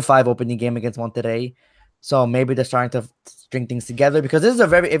 0-5 opening game against Monterrey. So maybe they're starting to string things together because this is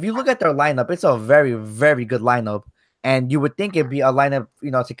if you look at their lineup, it's a very, very good lineup. And you would think it'd be a lineup,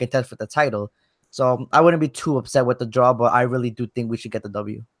 to contest for the title. So I wouldn't be too upset with the draw, but I really do think we should get the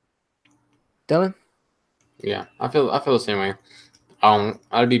W. Dylan? Yeah, I feel the same way.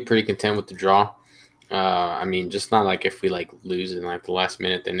 I'd be pretty content with the draw. I mean, just not like if we lose in the last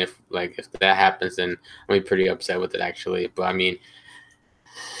minute. Then if that happens, then I'll be pretty upset with it actually. But I mean,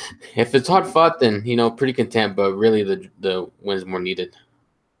 if it's hard fought, then pretty content. But really, the win's more needed.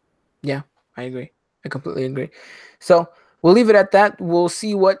 Yeah, I agree. I completely agree. So we'll leave it at that. We'll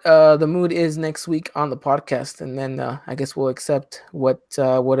see what the mood is next week on the podcast, and then I guess we'll accept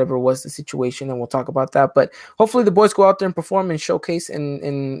whatever was the situation, and we'll talk about that. But hopefully, the boys go out there and perform and showcase,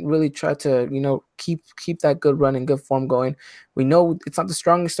 and really try to keep that good run and good form going. We know it's not the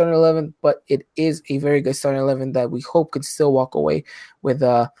strongest starting 11, but it is a very good starting 11 that we hope could still walk away with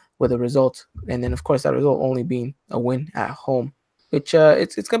a result, and then of course that result only being a win at home. Which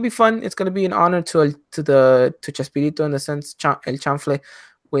it's gonna be fun. It's gonna be an honor to Chespirito in the sense El Chanfle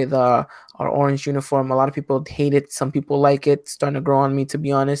with our orange uniform. A lot of people hate it. Some people like it. It's starting to grow on me, to be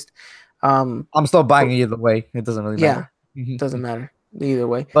honest. I'm still buying it either way. It doesn't really matter. Yeah, doesn't matter either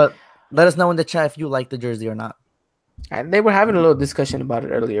way. But let us know in the chat if you like the jersey or not. And they were having a little discussion about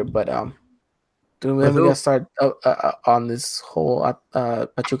it earlier, but then we got to start on this whole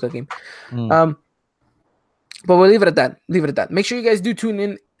Pachuca game. But we'll leave it at that. Make sure you guys do tune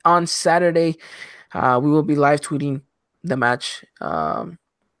in on Saturday. We will be live tweeting the match. Come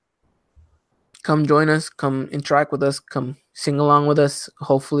join us. Come interact with us. Come sing along with us.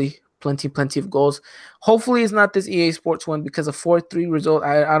 Hopefully, plenty of goals. Hopefully, it's not this EA Sports one because a 4-3 result.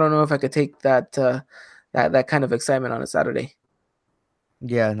 I don't know if I could take that that kind of excitement on a Saturday.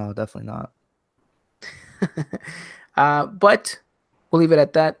 Yeah, no, definitely not. But we'll leave it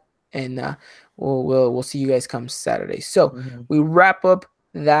at that, and we'll see you guys come Saturday. So we wrap up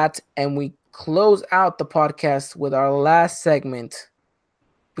that and we close out the podcast with our last segment.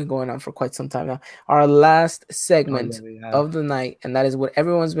 Been going on for quite some time now. Our last segment of the night, and that is what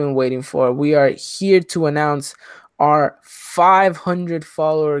everyone's been waiting for. We are here to announce our 500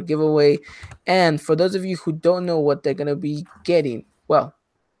 follower giveaway. And for those of you who don't know what they're gonna be getting, well,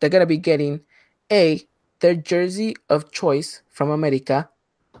 they're gonna be getting their jersey of choice from America,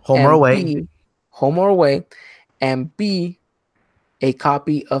 home or away, and B, a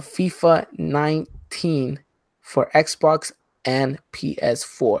copy of FIFA 19 for Xbox and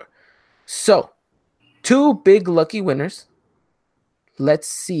PS4. So, 2 big lucky winners. Let's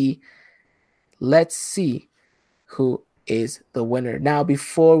see who is the winner. Now,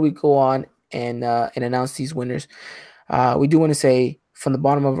 before we go on and announce these winners, we do want to say from the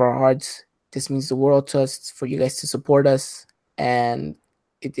bottom of our hearts, this means the world to us for you guys to support us, and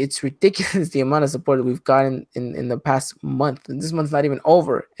it's ridiculous the amount of support that we've gotten in the past month. And this month's not even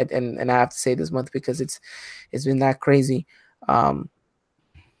over, and I have to say this month because it's been that crazy.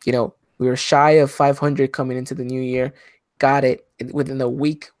 We were shy of 500 coming into the new year. Got it within a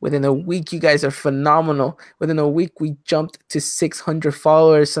week. Within a week, you guys are phenomenal. Within a week, we jumped to 600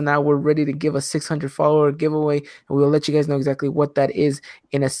 followers. So now we're ready to give a 600 follower giveaway, and we'll let you guys know exactly what that is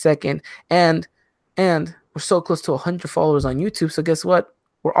in a second. And we're so close to 100 followers on YouTube. So guess what?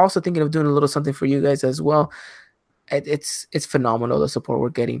 We're also thinking of doing a little something for you guys as well. It's phenomenal, the support we're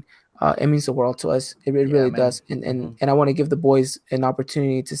getting. It means the world to us. It really does. And I want to give the boys an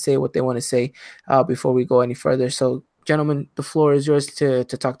opportunity to say what they want to say before we go any further. So, gentlemen, the floor is yours to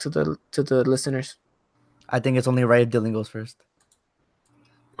talk to the listeners. I think it's only right if Dylan goes first.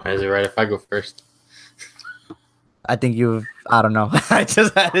 Why is it right if I go first? I think I don't know. I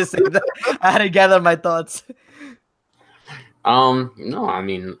just had to say that. I had to gather my thoughts. No, I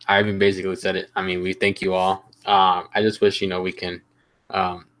mean, I even basically said it. I mean, we thank you all. I just wish, we can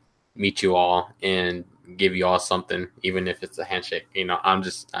meet you all and give you all something, even if it's a handshake. I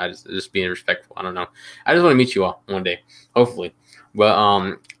just being respectful. I don't know. I just want to meet you all one day, hopefully.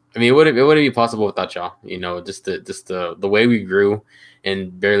 But I mean, it wouldn't be possible without y'all. Just the way we grew,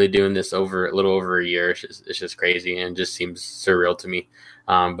 and barely doing this over a little over a year. It's just crazy and just seems surreal to me.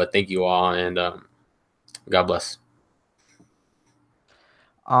 But thank you all, and God bless.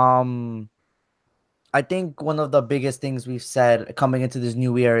 Um, I think one of the biggest things we've said coming into this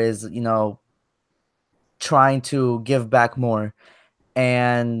new year is, trying to give back more.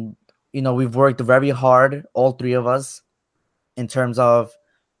 And, we've worked very hard, all three of us, in terms of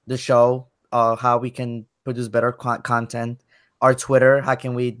the show, how we can produce better content, our Twitter, how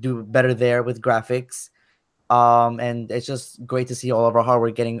can we do better there with graphics. And it's just great to see all of our hard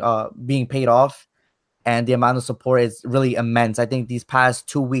work getting being paid off, and the amount of support is really immense. I think these past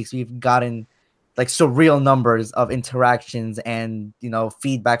 2 weeks we've gotten like surreal numbers of interactions and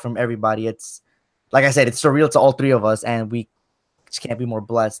feedback from everybody. It's like I said, it's surreal to all three of us, and we just can't be more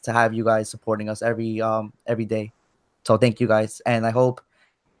blessed to have you guys supporting us every day. So thank you guys, and I hope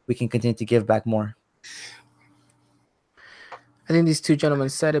we can continue to give back more. I think these two gentlemen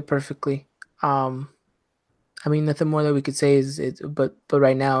said it perfectly. I mean, nothing more that we could say is it, but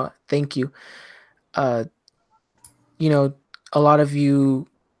right now, thank you. Uh, a lot of you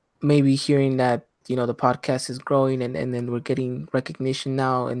may be hearing that the podcast is growing, and then we're getting recognition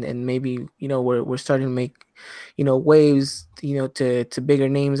now, and maybe we're starting to make waves to bigger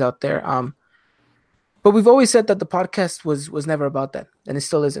names out there. But we've always said that the podcast was never about that, and it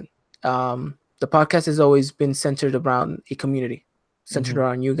still isn't. The podcast has always been centered around a community, centered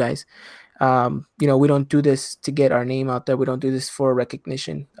around you guys. We don't do this to get our name out there. We don't do this for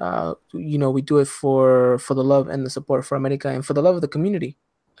recognition. We do it for the love and the support for America and for the love of the community.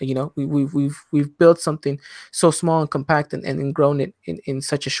 We've built something so small and compact, and grown it in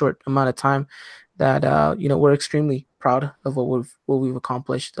such a short amount of time that we're extremely proud of what we've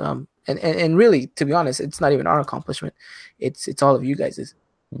accomplished. And really, to be honest, it's not even our accomplishment. It's all of you guys'.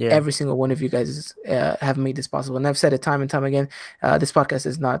 Yeah. Every single one of you guys have made this possible, and I've said it time and time again. This podcast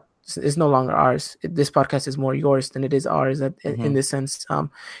is no longer ours. This podcast is more yours than it is ours. In this sense,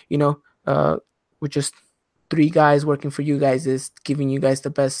 we're just three guys working for you guys, is giving you guys the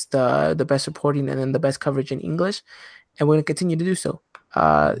best reporting and then the best coverage in English, and we're gonna continue to do so.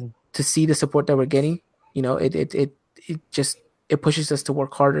 To see the support that we're getting, it pushes us to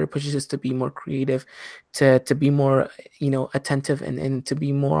work harder. It pushes us to be more creative, to be more attentive, and to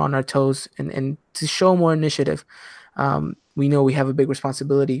be more on our toes, and to show more initiative. We know we have a big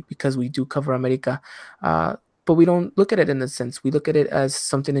responsibility because we do cover America, but we don't look at it in that sense. We look at it as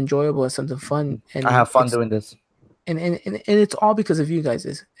something enjoyable, as something fun. And I have fun doing this. And it's all because of you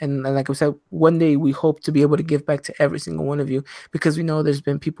guys. And like I said, one day we hope to be able to give back to every single one of you, because we know there's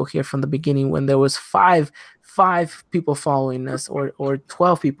been people here from the beginning when there was five people following us, or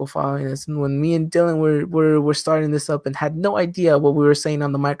 12 people following us, and when me and Dylan were starting this up and had no idea what we were saying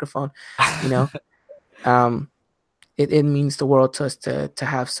on the microphone. It means the world to us to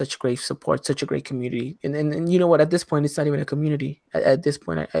have such great support, such a great community. And you know what? At this point, it's not even a community. At this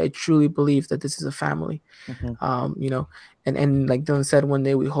point, I truly believe that this is a family. And like Dylan said, one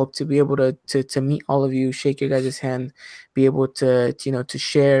day we hope to be able to meet all of you, shake your guys' hand, be able to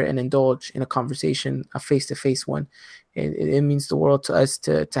share and indulge in a conversation, a face-to-face one. It means the world to us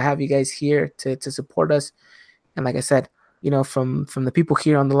to have you guys here to support us. And like I said, from the people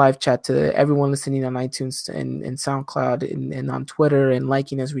here on the live chat to everyone listening on iTunes and SoundCloud and on Twitter and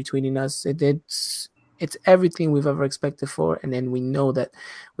liking us, retweeting us, it's everything we've ever expected for. And then we know that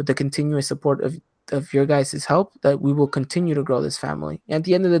with the continuous support of your guys' help, that we will continue to grow this family. And at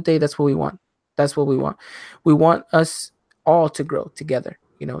the end of the day, that's what we want. That's what we want. We want us all to grow together.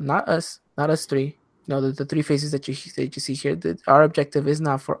 Not us three. The three faces that you see here. Our objective is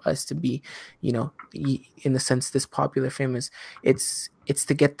not for us to be, in the sense, this popular, famous. It's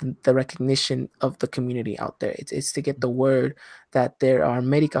to get the recognition of the community out there. It's to get the word that there are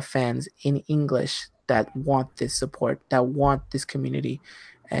America fans in English that want this support, that want this community,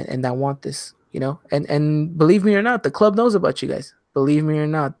 and that want this. And believe me or not, the club knows about you guys. Believe me or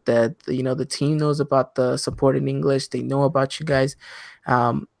not, that the team knows about the support in English. They know about you guys,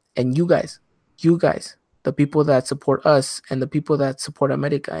 and you guys, the people that support us and the people that support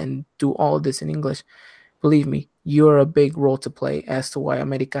America and do all of this in English, believe me, you're a big role to play as to why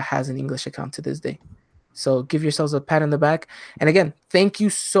America has an English account to this day. So give yourselves a pat on the back. And again, thank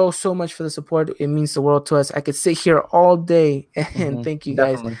you so much for the support. It means the world to us. I could sit here all day and thank you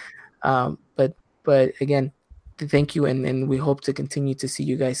guys. But again, thank you, and we hope to continue to see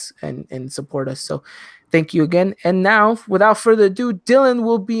you guys and support us. So thank you again. And now, without further ado, Dylan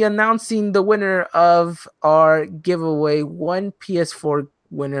will be announcing the winner of our giveaway: one PS4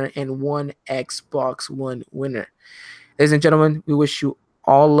 winner and one Xbox One winner. Ladies and gentlemen, we wish you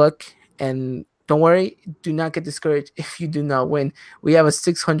all luck, and don't worry, do not get discouraged if you do not win. We have a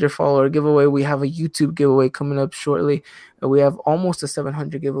 600 follower giveaway. We have a YouTube giveaway coming up shortly. We have almost a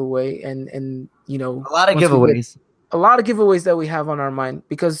 700 giveaway, and A lot of once we get giveaways. a lot of giveaways that we have on our mind,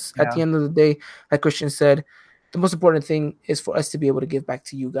 because at the end of the day, like Christian said, the most important thing is for us to be able to give back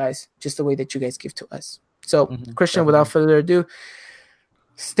to you guys just the way that you guys give to us. So, Christian, without further ado,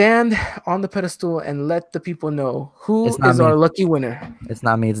 stand on the pedestal and let the people know who is our lucky winner. It's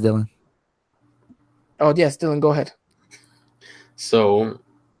not me, it's Dylan. Oh, yes, Dylan, go ahead. So,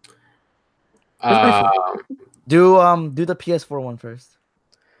 do the PS4 one first.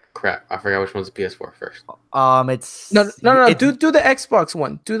 Crap, I forgot which one's the PS4 first. It's no. Do the Xbox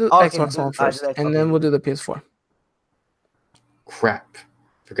one. Do the Xbox one first, and then we'll do the PS4. Crap,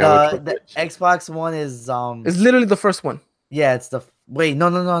 forgot which one. The Xbox one is It's literally the first one. Yeah, it's the wait.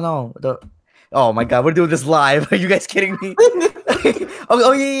 No. Oh my God, we're doing this live. Are you guys kidding me?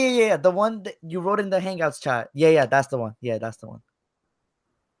 Oh yeah. The one that you wrote in the Hangouts chat. Yeah, that's the one. Yeah, that's the one.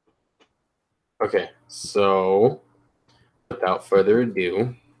 Okay, so without further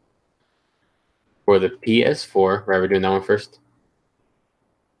ado, for the PS4, right? We're doing that one first.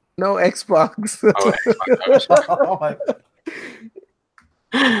 No, Xbox. Oh, Xbox.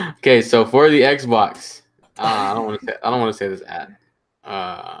 Okay, so for the Xbox, I don't want to say this ad.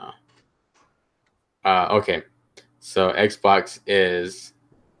 Okay, so Xbox is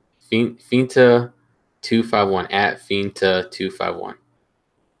Finta251 at Finta251.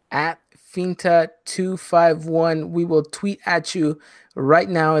 At Finta251. We will tweet at you right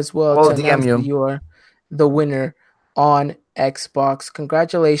now as well to announce that you are the winner on Xbox.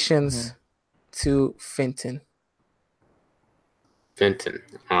 Congratulations to Finton. Fenton.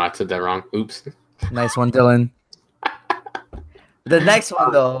 Oh, I said that wrong. Oops. Nice one, Dylan. The next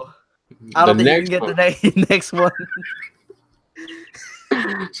one, though. I don't think you can get the next one.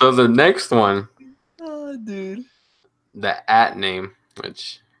 So the next one. Oh, dude. The at name,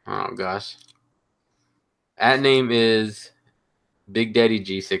 which, oh gosh. At name is Big Daddy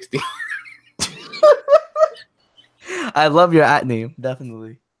G60. I love your at name,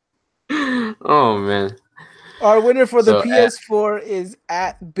 definitely. Oh, man. Our winner for the PS4 is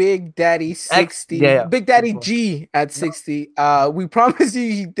at Big Daddy 60. Yeah. Big Daddy G at 60. We promise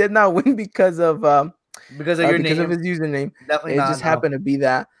you he did not win because of your name. Because of his username. Definitely it just happened to be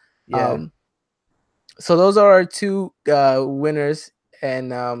that. Yeah. So those are our two winners,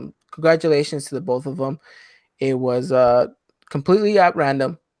 and congratulations to the both of them. It was completely at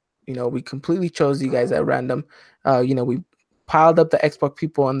random. We completely chose you guys at random. We piled up the Xbox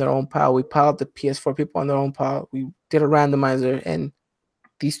people on their own pile. We piled up the PS4 people on their own pile. We did a randomizer, and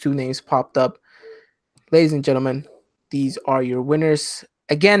these two names popped up. Ladies and gentlemen, these are your winners.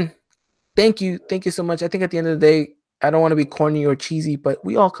 Again, thank you. Thank you so much. I think at the end of the day, I don't want to be corny or cheesy, but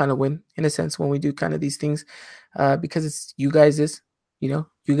we all kind of win in a sense when we do kind of these things, because it's you guys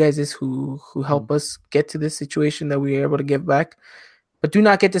who help us get to this situation that we are able to give back. But do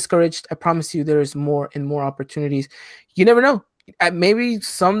not get discouraged. I promise you there is more and more opportunities. You never know. Maybe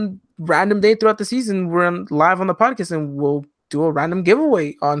some random day throughout the season, we're live on the podcast and we'll do a random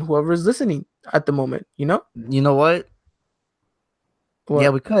giveaway on whoever's listening at the moment, You know what? Yeah,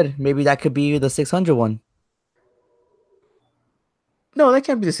 we could. Maybe that could be the 600 one. No, that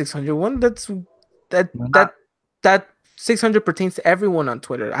can't be the 600 one. That 600 pertains to everyone on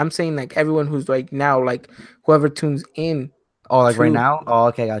Twitter. I'm saying like everyone who's like now, like whoever tunes in. Oh, like right now? Oh,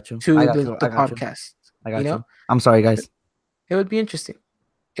 okay, got you. To the podcast. I got you. I'm sorry, guys. It would be interesting.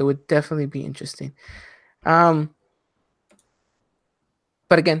 It would definitely be interesting. But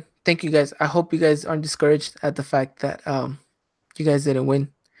again, thank you guys. I hope you guys aren't discouraged at the fact that you guys didn't win.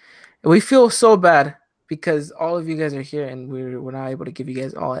 We feel so bad because all of you guys are here and we're not able to give you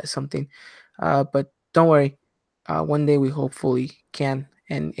guys all something. But don't worry. One day we hopefully can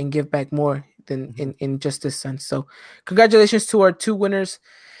and give back more than in just this sense. So congratulations to our two winners.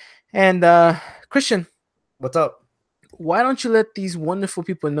 And Christian, what's up? Why don't you let these wonderful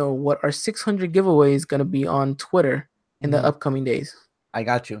people know what our 600 giveaway is going to be on Twitter in the upcoming days? I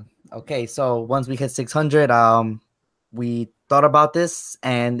got you. Okay, so once we hit 600, we thought about this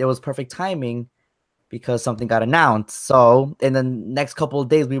and it was perfect timing because something got announced. So in the next couple of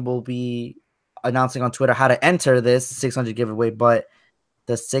days, we will be announcing on Twitter how to enter this 600 giveaway, but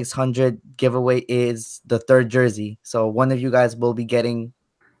the 600 giveaway is the third jersey. So one of you guys will be getting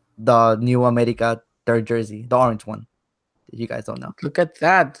the New America third jersey, the orange one. If you guys don't know. Look at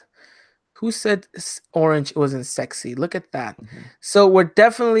that. Who said orange wasn't sexy? Look at that. So we're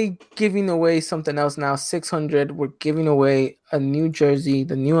definitely giving away something else now. 600. We're giving away a new jersey,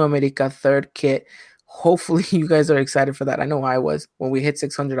 the New America third kit. hopefully you guys are excited for that. I know I was. When we hit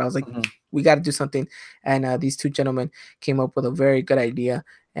 600, I was like, we got to do something. And these two gentlemen came up with a very good idea.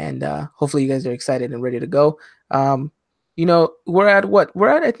 And hopefully you guys are excited and ready to go. We're at what?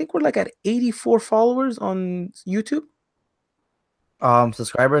 I think we're like at 84 followers on YouTube.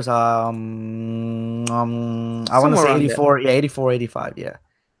 Subscribers. I want to Somewhere say around there. 84. Yeah, 84, 85. Yeah.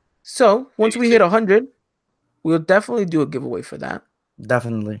 So once we hit 100, we'll definitely do a giveaway for that.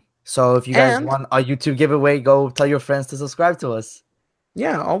 Definitely. So if you guys want a YouTube giveaway, go tell your friends to subscribe to us.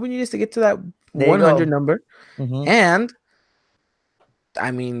 Yeah, all we need is to get to that 100 number. And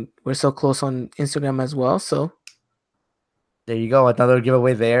I mean, we're so close on Instagram as well. So there you go. Another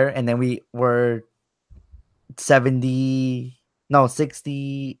giveaway there. And then we were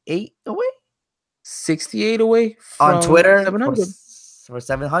 68 away. 68 away from on Twitter 700. For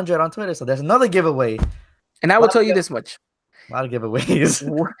 700 on Twitter. So there's another giveaway. And I will tell you this much. A lot of giveaways.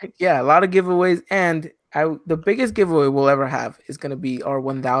 Yeah, a lot of giveaways. And the biggest giveaway we'll ever have is going to be our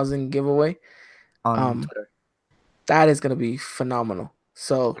 1,000 giveaway. On Twitter. That is going to be phenomenal.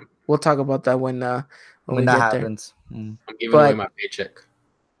 So we'll talk about that when that get happens. I'm giving away my paycheck.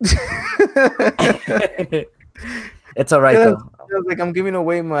 It's all right, though. Like I'm giving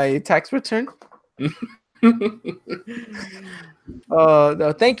away my tax return.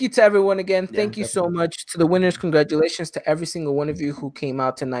 No, thank you to everyone again. Thank you so much to the winners. Congratulations to every single one of you who came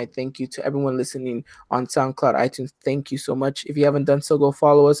out tonight. Thank you to everyone listening on SoundCloud, iTunes. Thank you so much. If you haven't done so, go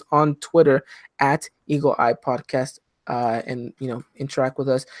follow us on Twitter at Eagle Eye Podcast, and interact with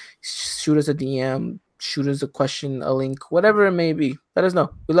us. Shoot us a DM. Shoot us a question, a link, whatever it may be. Let us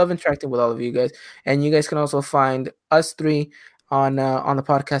know. We love interacting with all of you guys, and you guys can also find us three on the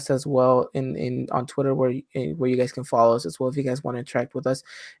podcast as well on Twitter, where you guys can follow us as well if you guys want to interact with us.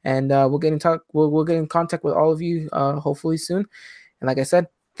 And we'll get in contact with all of you hopefully soon. And like I said,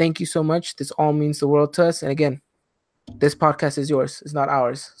 thank you so much. This all means the world to us. And again, this podcast is yours. It's not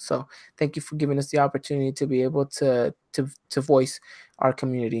ours. So thank you for giving us the opportunity to be able to voice our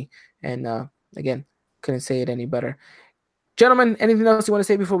community. And again, couldn't say it any better. Gentlemen, anything else you want to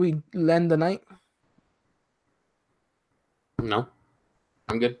say before we end the night? No,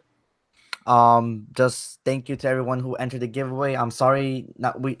 I'm good. Just thank you to everyone who entered the giveaway. I'm sorry,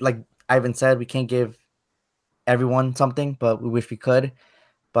 like Ivan said, we can't give everyone something, but we wish we could.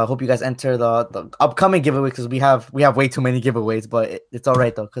 But I hope you guys enter the upcoming giveaway, because we have way too many giveaways. But it's all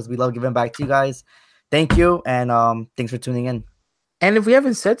right though, because we love giving back to you guys. Thank you, and thanks for tuning in. And if we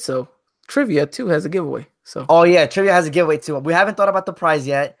haven't said so, Trivia too has a giveaway. So Trivia has a giveaway too. We haven't thought about the prize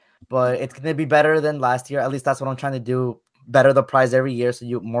yet, but it's gonna be better than last year. At least that's what I'm trying to do. Better the prize every year, so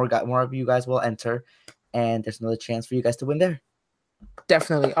more of you guys will enter, and there's another chance for you guys to win there.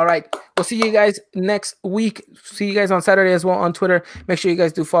 Definitely. All right, we'll see you guys next week. See you guys on Saturday as well on Twitter. Make sure you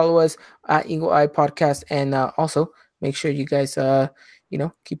guys do follow us at Eagle Eye Podcast, and also make sure you guys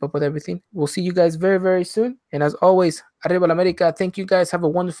keep up with everything. We'll see you guys very, very soon. And as always, Arriba la América. Thank you guys. Have a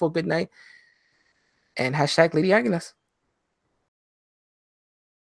wonderful good night. And #Lady Águilas.